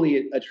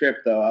totally a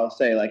trip, though. I'll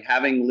say, like,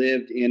 having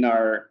lived in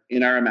our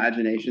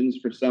imaginations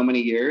for so many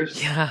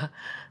years. Yeah.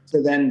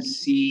 To then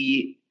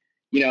see,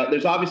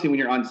 there's obviously when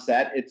you're on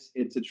set,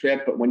 it's a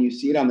trip, but when you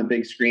see it on the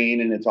big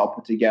screen and it's all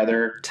put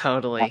together,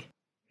 totally.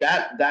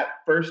 That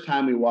first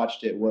time we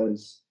watched it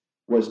was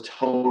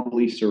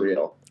totally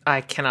surreal.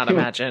 I cannot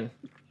imagine.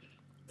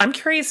 I'm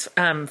curious,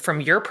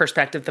 from your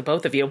perspective, the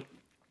both of you.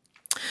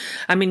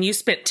 I mean, you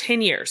spent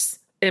 10 years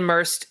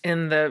immersed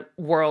in the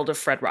world of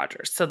Fred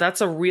Rogers. So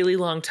that's a really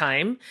long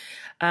time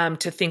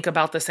to think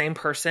about the same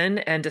person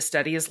and to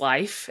study his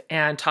life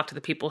and talk to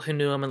the people who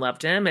knew him and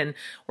loved him and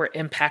were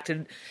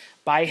impacted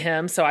by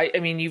him. So I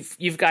mean,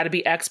 you've got to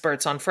be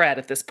experts on Fred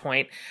at this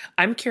point.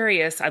 I'm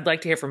curious, I'd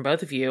like to hear from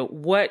both of you,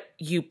 what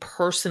you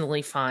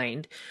personally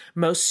find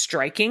most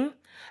striking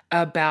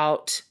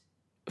about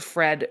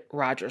Fred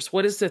Rogers.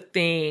 What is the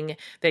thing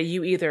that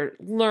you either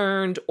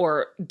learned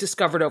or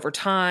discovered over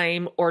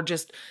time, or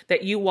just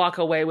that you walk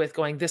away with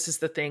going, this is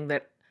the thing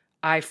that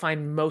I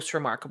find most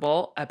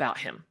remarkable about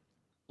him?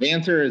 The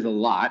answer is a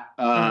lot,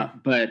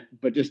 but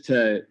just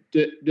for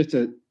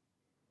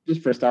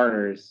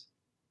starters,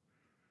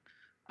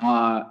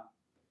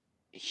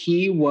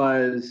 he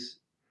was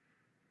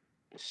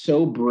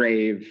so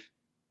brave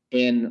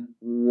in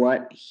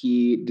what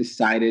he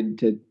decided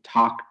to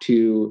talk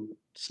to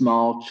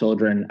small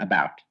children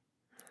about.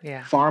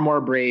 Yeah. Far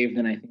more brave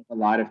than I think a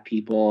lot of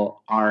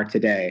people are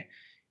today.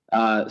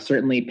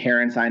 Certainly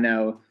parents I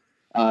know,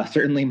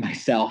 certainly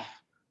myself.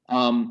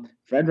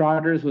 Fred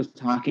Rogers was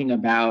talking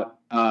about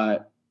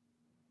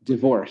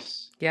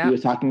divorce. Yeah. He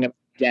was talking about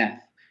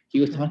death.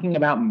 He was talking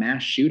about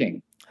mass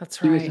shooting.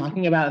 That's right. He was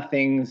talking about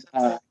things,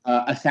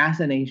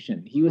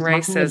 assassination. He was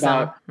racism.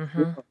 talking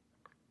about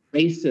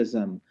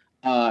racism.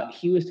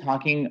 He was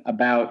talking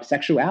about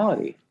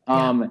sexuality.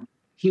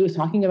 He was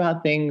talking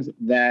about things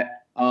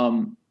that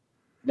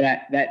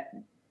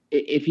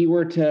if you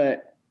were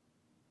to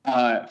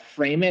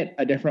frame it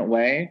a different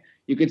way,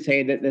 you could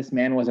say that this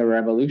man was a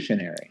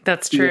revolutionary.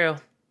 That's true.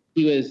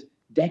 He was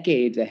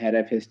decades ahead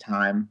of his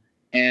time,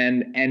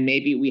 and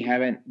maybe we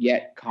haven't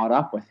yet caught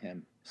up with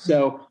him.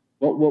 So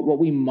what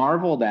we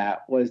marveled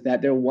at was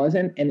that there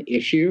wasn't an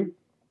issue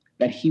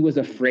that he was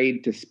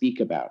afraid to speak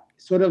about.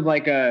 Sort of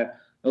like a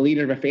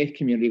leader of a faith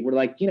community, we're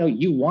like,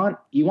 you want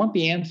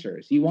the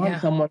answers. You want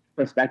someone's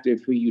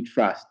perspective who you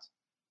trust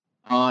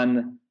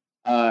on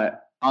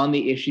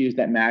the issues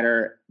that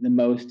matter the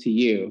most to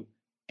you.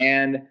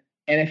 And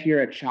if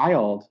you're a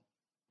child,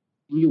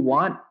 you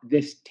want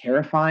this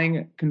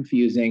terrifying,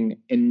 confusing,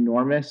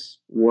 enormous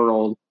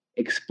world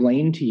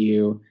explained to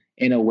you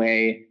in a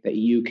way that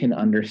you can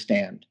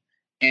understand.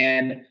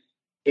 And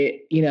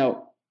I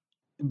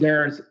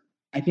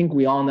think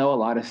we all know a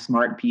lot of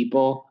smart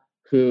people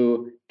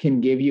who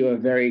can give you a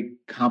very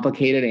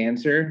complicated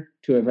answer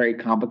to a very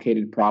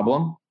complicated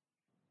problem.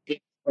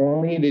 It's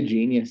only the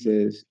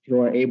geniuses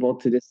who are able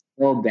to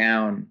distill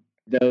down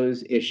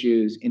those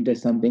issues into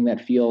something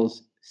that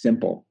feels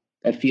simple,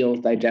 that feels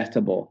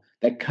digestible,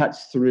 that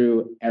cuts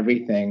through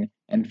everything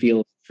and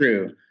feels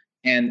true.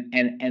 And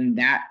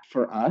that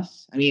for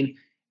us, think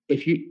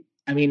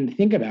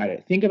about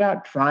it. Think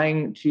about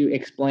trying to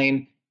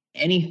explain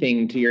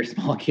anything to your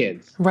small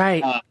kids.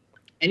 Right.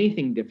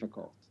 Anything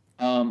difficult.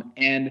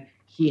 And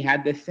he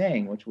had this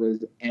saying, which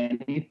was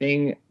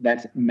anything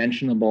that's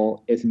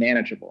mentionable is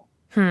manageable,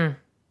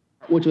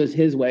 which was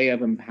his way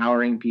of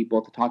empowering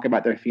people to talk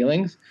about their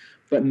feelings.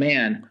 But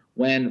man,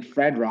 when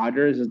Fred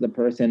Rogers is the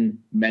person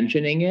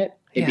mentioning it,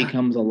 it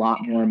becomes a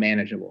lot more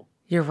manageable.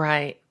 You're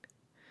right.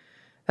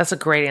 That's a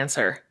great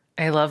answer.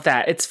 I love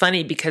that. It's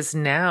funny because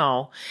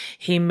now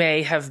he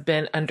may have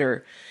been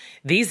under,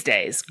 these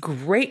days,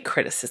 great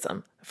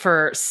criticism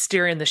for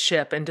steering the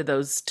ship into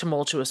those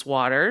tumultuous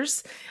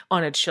waters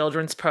on a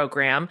children's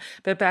program.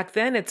 But back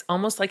then, it's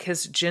almost like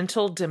his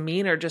gentle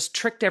demeanor just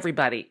tricked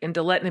everybody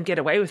into letting him get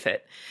away with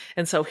it.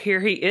 And so here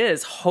he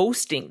is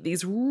hosting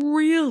these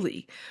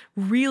really,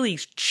 really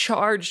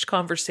charged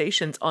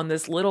conversations on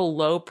this little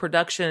low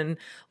production,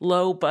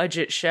 low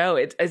budget show.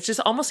 It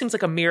just almost seems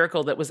like a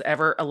miracle that was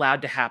ever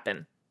allowed to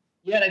happen.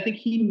 Yeah, and I think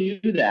he knew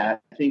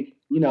that. I think,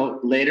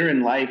 later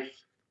in life,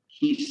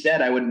 he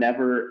said, I would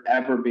never,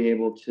 ever be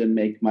able to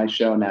make my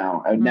show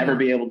now. I would never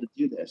be able to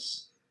do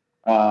this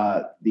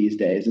these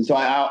days. And so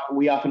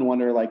we often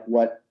wonder, like,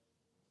 what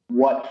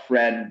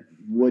Fred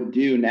would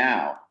do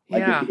now.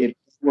 Like, if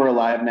we're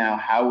alive now,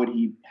 how would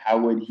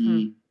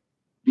he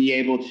be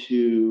able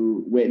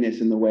to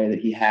witness in the way that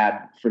he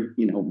had for,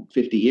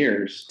 50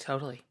 years?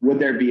 Totally. Would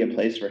there be a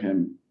place for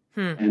him?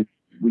 And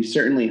we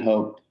certainly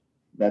hope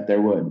that there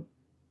would.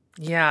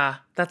 Yeah,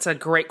 that's a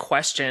great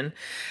question.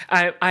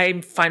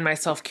 I find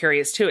myself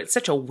curious too. It's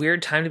such a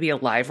weird time to be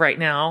alive right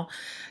now.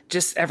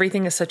 Just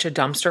everything is such a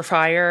dumpster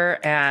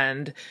fire,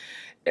 and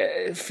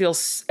it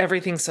feels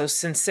everything so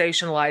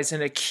sensationalized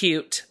and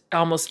acute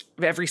almost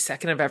every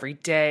second of every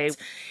day.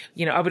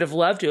 You know, I would have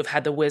loved to have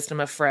had the wisdom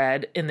of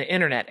Fred in the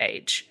internet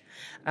age.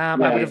 I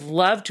would have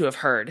loved to have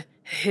heard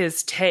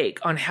his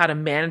take on how to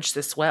manage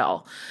this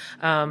well,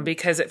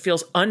 because it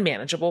feels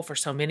unmanageable for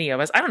so many of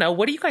us. I don't know.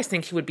 What do you guys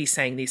think he would be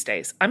saying these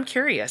days? I'm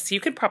curious. You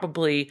could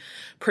probably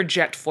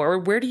project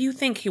forward. Where do you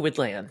think he would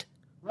land?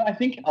 Well, I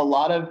think a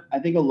lot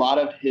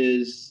of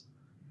his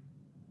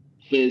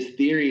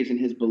theories and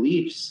his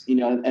beliefs, you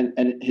know,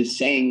 and his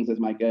sayings, as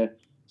Micah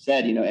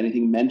said, you know,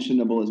 anything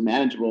mentionable is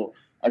manageable,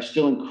 are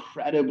still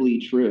incredibly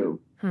true.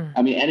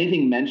 I mean,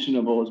 anything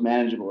mentionable is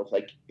manageable. It's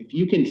like, if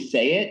you can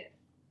say it,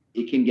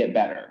 it can get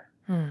better.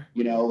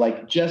 You know,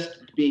 like just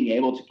being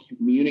able to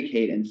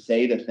communicate and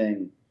say the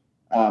thing,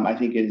 I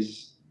think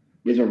is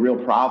a real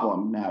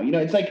problem now. You know,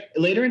 it's like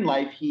later in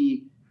life,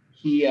 he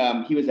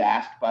was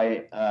asked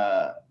by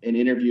an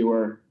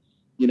interviewer,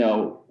 you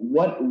know,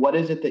 what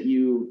is it that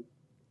you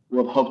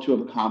will hope to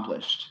have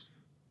accomplished,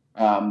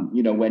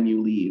 you know, when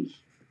you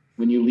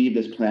leave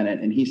this planet?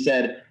 And he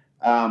said,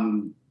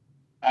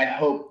 I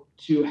hope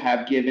to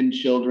have given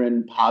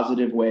children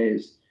positive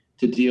ways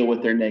to deal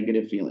with their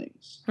negative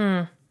feelings.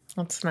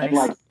 That's nice. And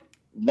like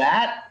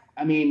that,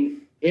 I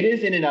mean, it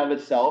is in and of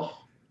itself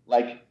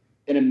like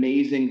an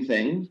amazing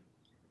thing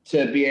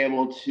to be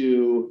able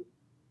to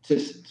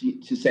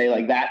say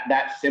like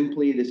that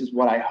simply, this is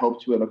what I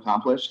hope to have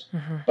accomplished.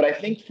 But I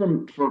think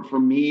for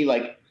me,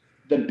 like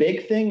the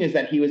big thing is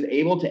that he was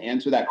able to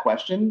answer that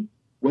question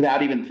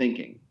without even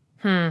thinking.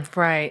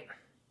 Right.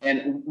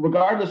 And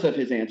regardless of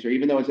his answer,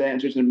 even though his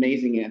answer is an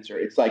amazing answer,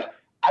 it's like,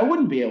 I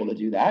wouldn't be able to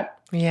do that.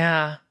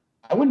 Yeah.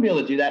 I wouldn't be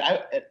able to do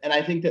that. And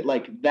I think that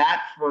like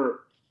that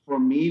for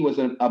me was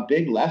a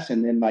big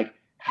lesson in like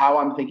how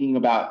I'm thinking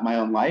about my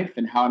own life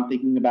and how I'm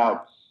thinking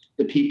about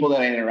the people that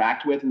I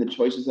interact with and the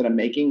choices that I'm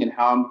making and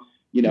how I'm,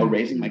 you know,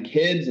 raising my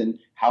kids and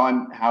how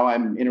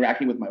I'm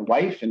interacting with my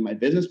wife and my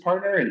business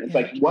partner. And it's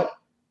like,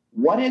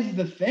 what is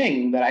the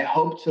thing that I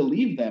hope to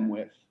leave them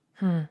with?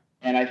 And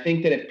I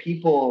think that if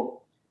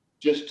people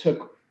just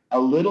took a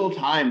little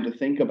time to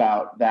think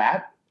about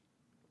that,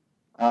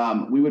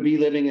 we would be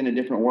living in a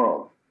different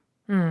world.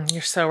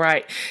 You're so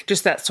right.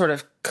 Just that sort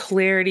of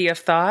clarity of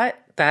thought,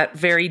 that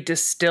very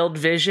distilled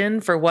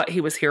vision for what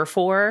he was here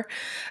for,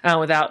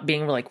 without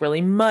being like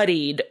really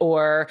muddied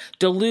or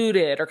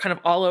diluted or kind of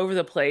all over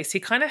the place.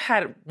 He kind of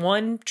had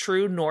one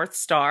true North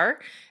Star,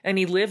 and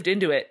he lived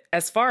into it,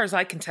 as far as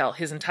I can tell,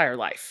 his entire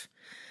life,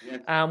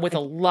 with a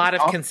lot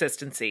of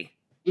consistency.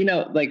 You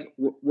know, like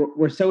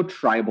we're so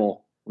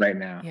tribal right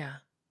now. Yeah.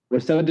 We're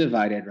so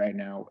divided right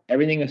now.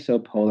 Everything is so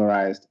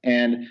polarized.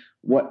 And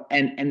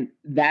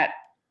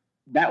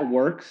that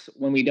works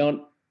when we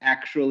don't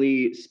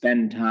actually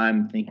spend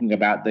time thinking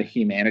about the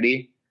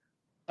humanity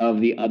of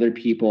the other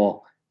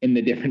people in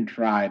the different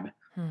tribe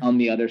on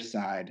the other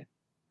side.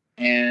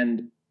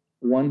 And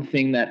one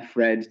thing that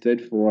Fred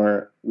stood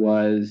for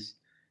was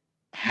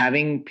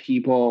having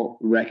people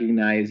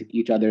recognize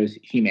each other's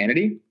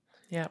humanity.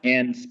 Yeah.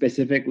 And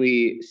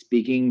specifically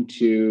speaking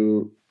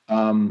to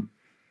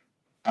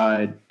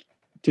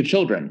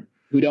children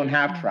who don't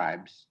have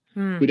tribes,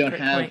 who don't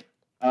have,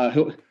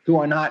 who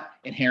are not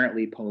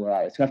inherently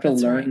polarized, who have to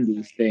learn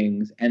these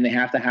things, and they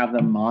have to have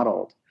them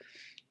modeled.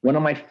 One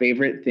of my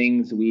favorite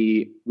things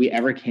we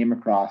ever came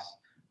across,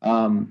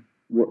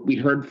 we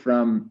heard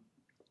from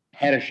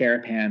Hedda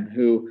Sharapan,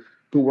 who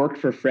worked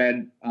for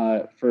Fred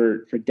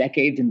for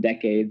decades and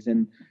decades,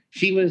 and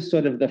she was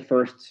sort of the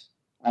first.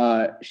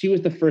 She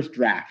was the first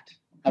draft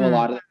of a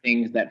lot of the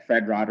things that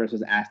Fred Rogers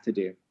was asked to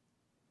do.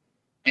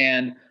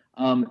 And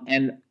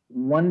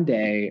one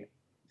day,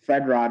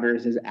 Fred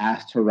Rogers is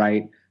asked to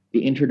write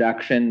the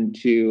introduction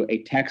to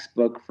a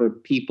textbook for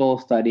people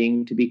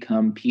studying to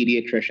become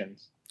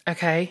pediatricians.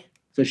 Okay.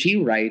 So she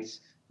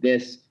writes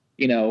this,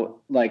 you know,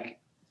 like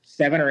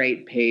 7 or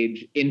 8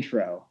 page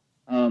intro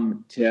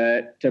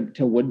to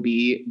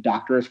would-be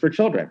doctors for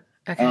children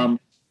from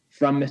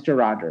Mr.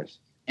 Rogers.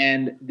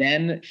 And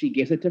then she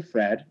gives it to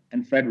Fred,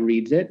 and Fred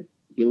reads it.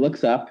 He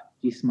looks up,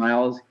 he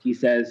smiles, he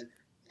says,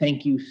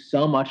 "Thank you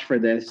so much for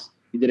this.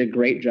 You did a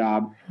great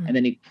job." And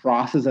then he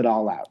crosses it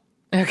all out.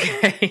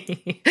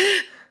 Okay.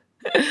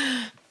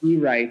 He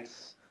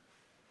writes,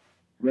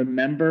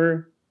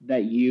 "Remember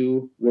that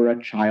you were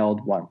a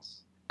child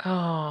once."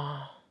 Oh,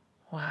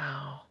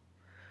 wow.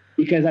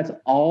 Because that's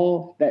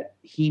all that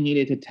he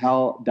needed to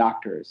tell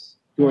doctors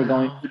who are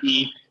going to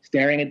be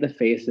staring at the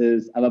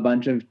faces of a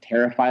bunch of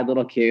terrified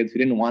little kids who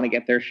didn't want to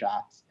get their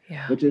shots,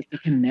 which is to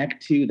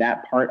connect to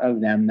that part of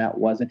them that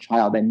was a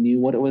child that knew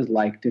what it was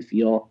like to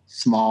feel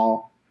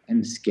small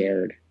and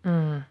scared.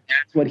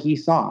 That's what he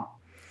saw.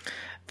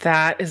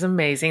 That is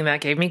amazing.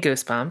 That gave me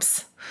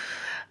goosebumps.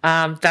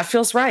 That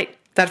feels right.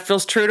 That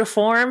feels true to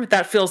form.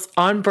 That feels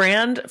on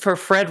brand for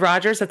Fred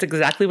Rogers. That's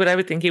exactly what I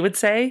would think he would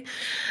say.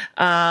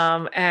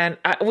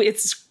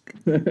 It's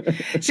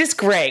just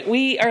great.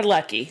 We are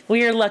lucky.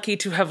 We are lucky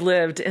to have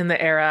lived in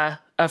the era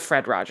of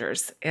Fred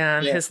Rogers,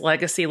 and his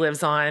legacy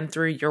lives on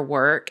through your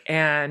work.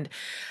 And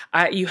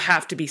you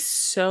have to be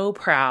so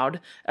proud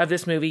of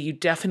this movie. You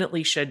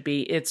definitely should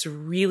be. It's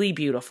really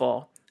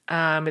beautiful.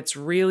 It's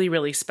really,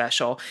 really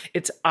special.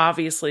 It's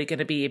obviously going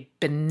to be a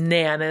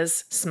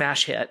bananas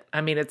smash hit.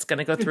 I mean, it's going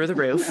to go through the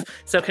roof.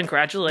 So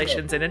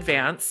congratulations in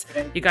advance.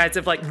 You guys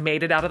have like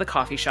made it out of the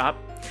coffee shop.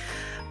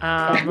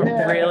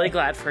 Really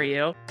glad for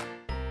you.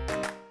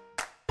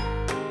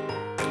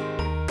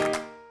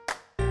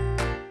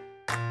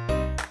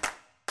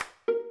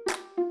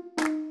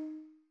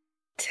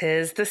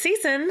 Tis the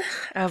season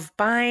of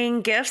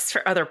buying gifts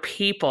for other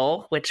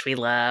people, which we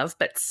love,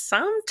 but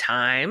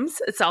sometimes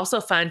it's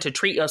also fun to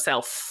treat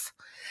yourself.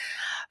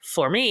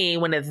 For me,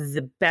 one of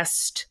the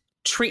best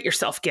treat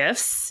yourself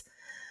gifts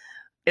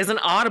is an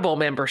Audible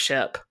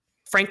membership.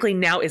 Frankly,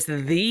 now is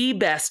the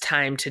best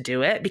time to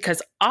do it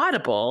because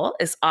Audible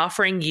is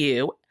offering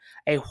you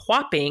a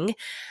whopping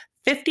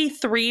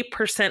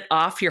 53%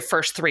 off your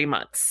first 3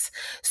 months.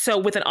 So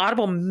with an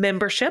Audible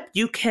membership,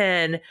 you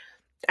can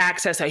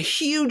access a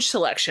huge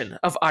selection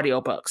of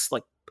audiobooks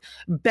like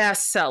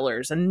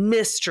bestsellers and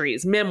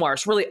mysteries,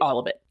 memoirs, really all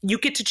of it. You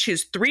get to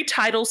choose 3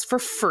 titles for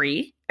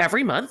free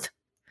every month,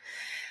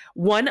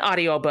 1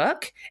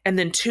 audiobook, and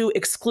then 2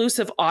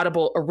 exclusive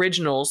Audible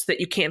originals that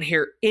you can't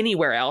hear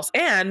anywhere else.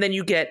 And then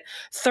you get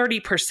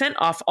 30%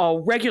 off all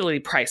regularly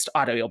priced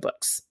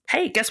audiobooks.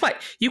 Hey, guess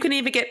what? You can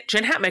even get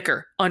Jen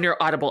Hatmaker on your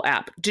Audible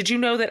app. Did you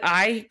know that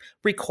I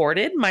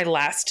recorded my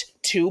last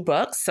 2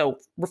 books? So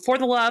For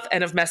the Love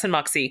and Of Mess and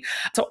Moxie.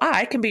 So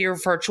I can be your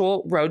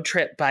virtual road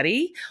trip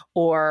buddy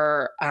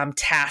or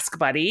task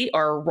buddy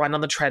or run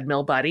on the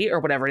treadmill buddy or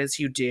whatever it is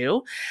you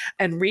do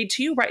and read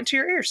to you right into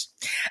your ears.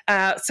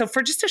 So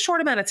for just a short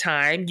amount of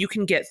time, you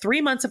can get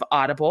 3 months of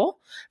Audible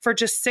for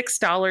just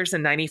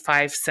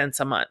 $6.95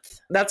 a month.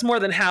 That's more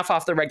than half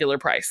off the regular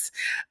price.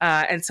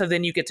 And so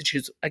then you get to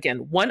choose,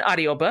 again, 1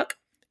 audiobook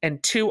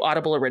and 2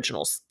 Audible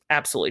originals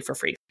absolutely for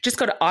free. Just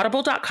go to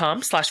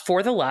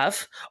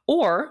audible.com/forthelove,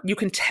 or you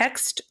can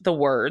text the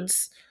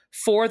words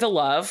for the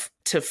love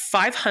to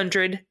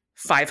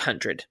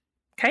 500-500.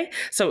 Okay.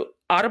 So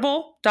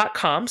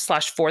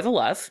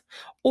audible.com/forthelove,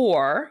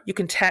 or you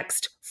can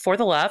text for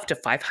the love to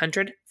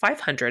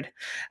 500-500.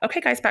 Okay,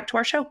 guys, back to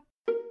our show.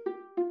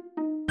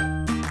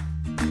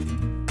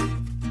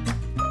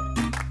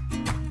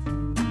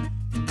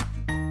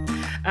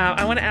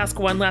 I want to ask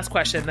one last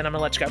question, then I'm going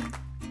to let you go.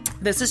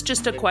 This is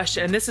just a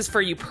question, and this is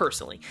for you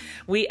personally.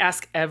 We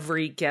ask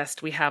every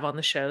guest we have on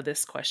the show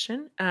this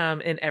question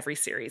in every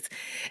series.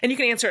 And you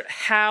can answer it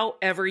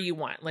however you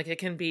want. Like it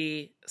can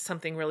be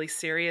something really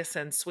serious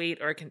and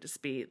sweet, or it can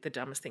just be the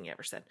dumbest thing you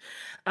ever said.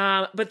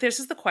 But this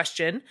is the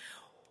question.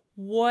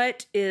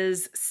 What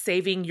is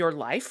saving your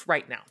life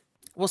right now?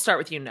 We'll start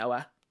with you,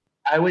 Noah.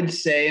 I would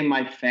say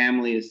my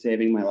family is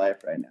saving my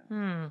life right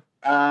now.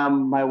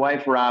 My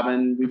wife,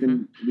 Robin,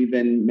 we've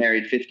been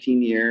married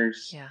 15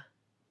 years. Yeah.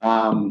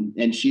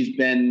 And she's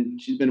been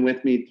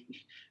with me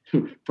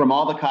from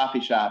all the coffee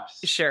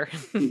shops. Sure.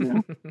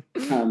 Through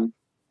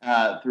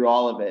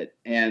all of it.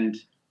 And,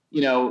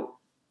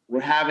 we're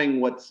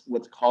having what's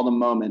called a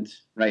moment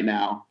right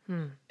now.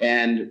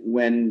 And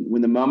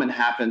when the moment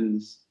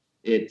happens,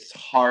 it's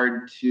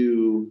hard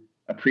to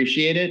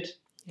appreciate it.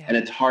 Yeah. And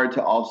it's hard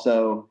to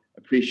also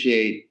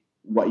appreciate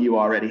what you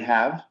already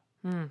have.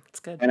 That's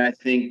good. And I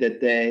think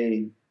that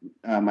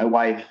my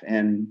wife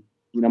and,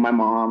 my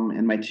mom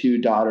and my 2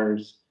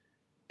 daughters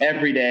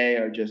every day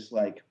are just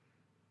like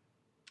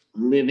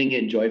living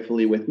it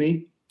joyfully with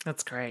me.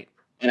 That's great.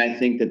 And I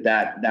think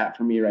that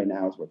for me right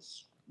now is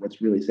what's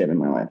really saving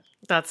my life.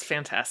 That's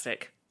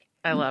fantastic.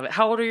 I love it.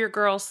 How old are your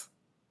girls?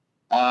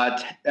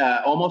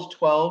 Almost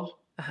 12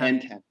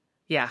 and 10.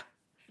 Yeah.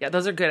 Yeah.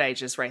 Those are good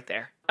ages right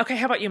there. Okay.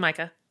 How about you,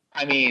 Micah?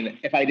 I mean,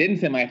 if I didn't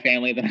say my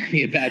family, then I'd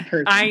be a bad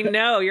person. I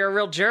know, you're a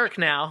real jerk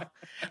now.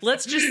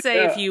 Let's just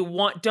say if you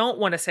don't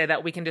want to say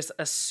that, we can just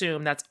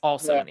assume that's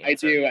also an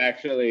answer. I do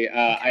actually.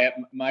 Okay.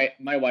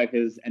 My wife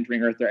is entering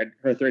her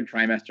third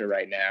trimester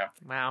right now.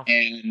 Wow.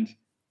 And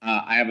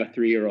I have a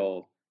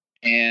 3-year-old,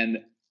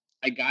 and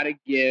I gotta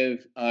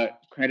give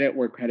credit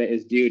where credit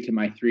is due to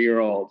my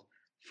 3-year-old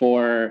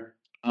for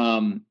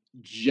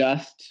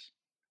just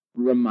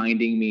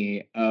reminding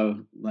me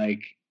of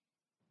like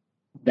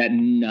that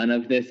none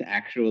of this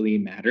actually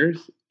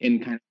matters in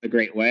kind of a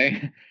great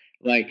way.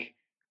 Like,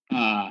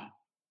 Noah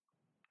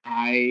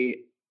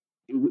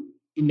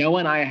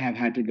and I have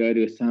had to go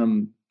to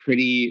some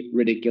pretty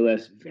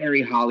ridiculous,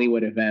 very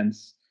Hollywood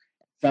events.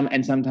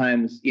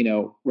 Sometimes,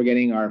 we're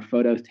getting our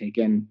photos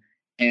taken.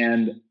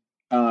 And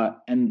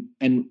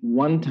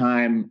one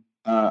time,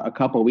 a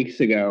couple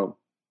weeks ago,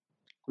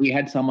 we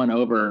had someone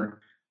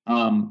over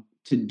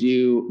to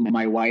do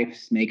my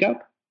wife's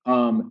makeup.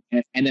 And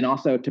then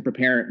also to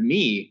prepare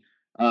me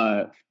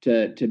to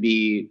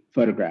be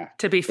photographed,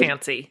 to be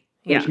fancy,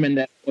 which meant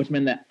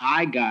that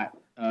I got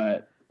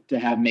to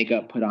have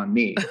makeup put on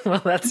me. Well,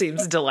 that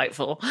seems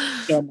delightful.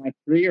 So my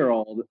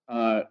 3-year-old,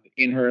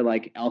 in her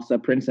like Elsa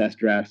princess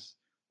dress,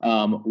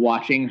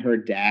 watching her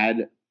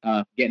dad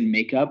get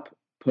makeup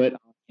put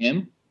on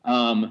him,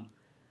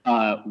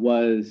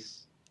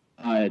 was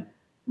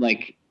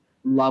like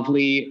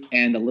lovely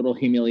and a little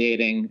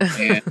humiliating,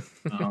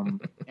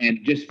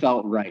 and just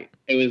felt right.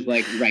 It was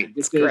like, right,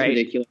 this is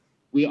ridiculous.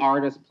 we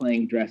are just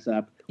playing dress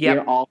up. Yep.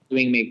 We're all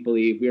doing make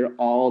believe. We're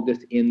all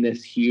just in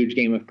this huge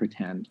game of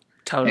pretend.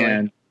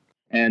 Totally.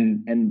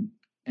 And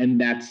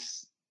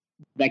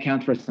that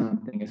counts for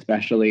something,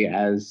 especially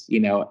as, you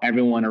know,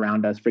 everyone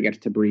around us forgets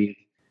to breathe,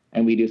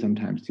 and we do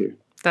sometimes too.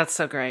 That's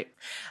so great.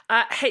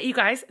 Hey, you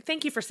guys,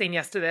 thank you for saying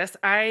yes to this.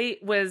 I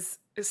was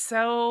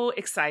so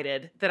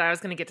excited that I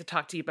was going to get to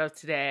talk to you both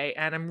today,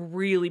 and I'm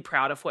really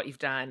proud of what you've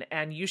done,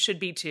 and you should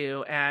be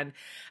too. And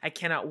I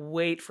cannot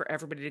wait for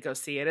everybody to go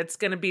see it. It's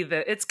going to be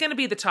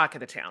the talk of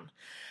the town.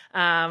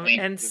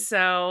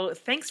 So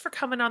thanks for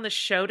coming on the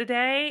show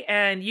today,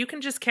 and you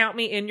can just count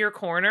me in your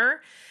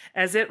corner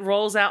as it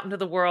rolls out into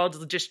the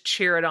world. Just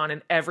cheer it on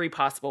in every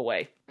possible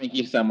way. Thank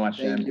you so much,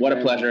 Jen. What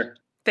a pleasure.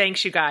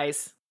 Thanks, you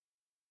guys.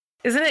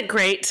 Isn't it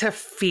great to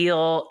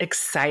feel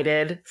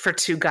excited for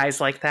two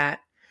guys like that?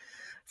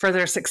 For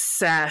their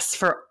success,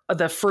 for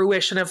the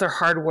fruition of their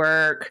hard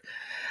work.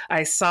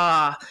 I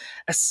saw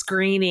a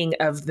screening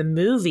of the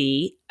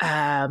movie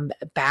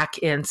back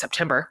in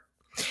September,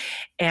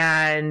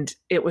 and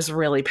it was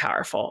really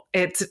powerful.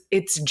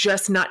 It's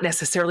just not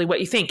necessarily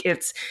what you think.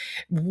 It's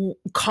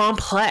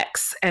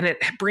complex, and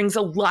it brings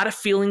a lot of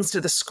feelings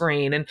to the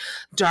screen, and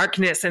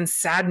darkness and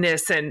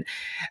sadness. And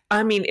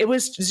I mean, it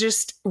was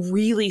just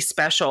really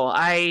special.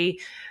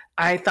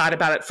 I thought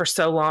about it for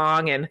so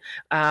long, and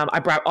I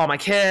brought all my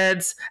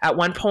kids at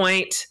one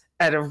point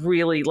at a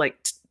really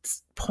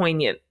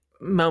poignant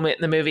moment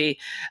in the movie.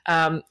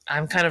 I'm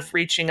kind of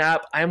reaching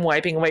up, I'm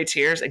wiping away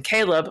tears, and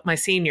Caleb, my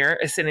senior,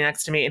 is sitting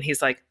next to me, and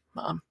he's like,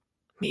 "Mom,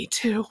 me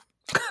too."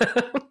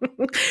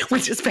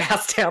 We just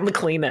passed down the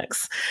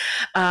Kleenex.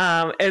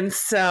 And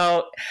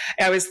so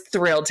I was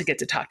thrilled to get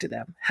to talk to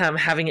them,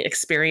 having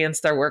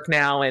experienced their work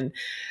now,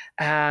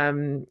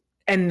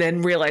 and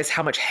then realize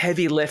how much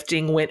heavy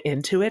lifting went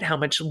into it, how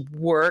much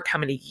work, how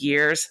many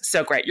years.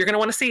 So great. You're going to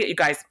want to see it, you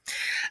guys.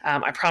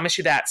 I promise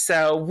you that.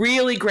 So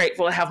really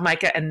grateful to have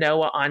Micah and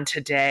Noah on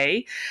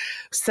today.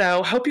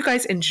 So hope you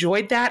guys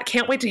enjoyed that.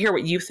 Can't wait to hear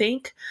what you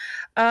think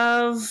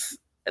of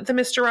the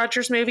Mr.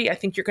 Rogers movie. I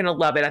think you're going to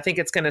love it. I think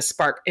it's going to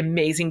spark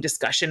amazing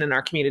discussion in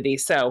our community.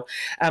 So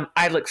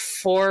I look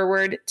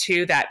forward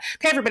to that.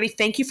 Okay, everybody,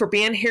 thank you for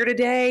being here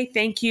today.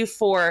 Thank you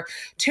for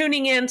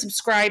tuning in,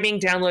 subscribing,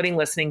 downloading,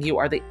 listening. You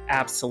are the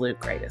absolute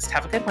greatest.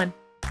 Have a good one.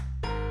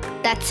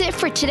 That's it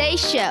for today's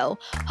show.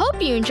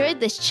 Hope you enjoyed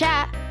this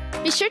chat.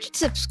 Be sure to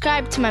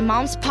subscribe to my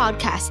mom's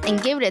podcast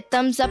and give it a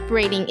thumbs up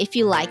rating if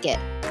you like it.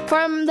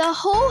 From the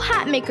whole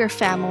Hatmaker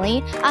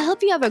family, I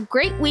hope you have a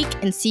great week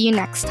and see you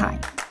next time.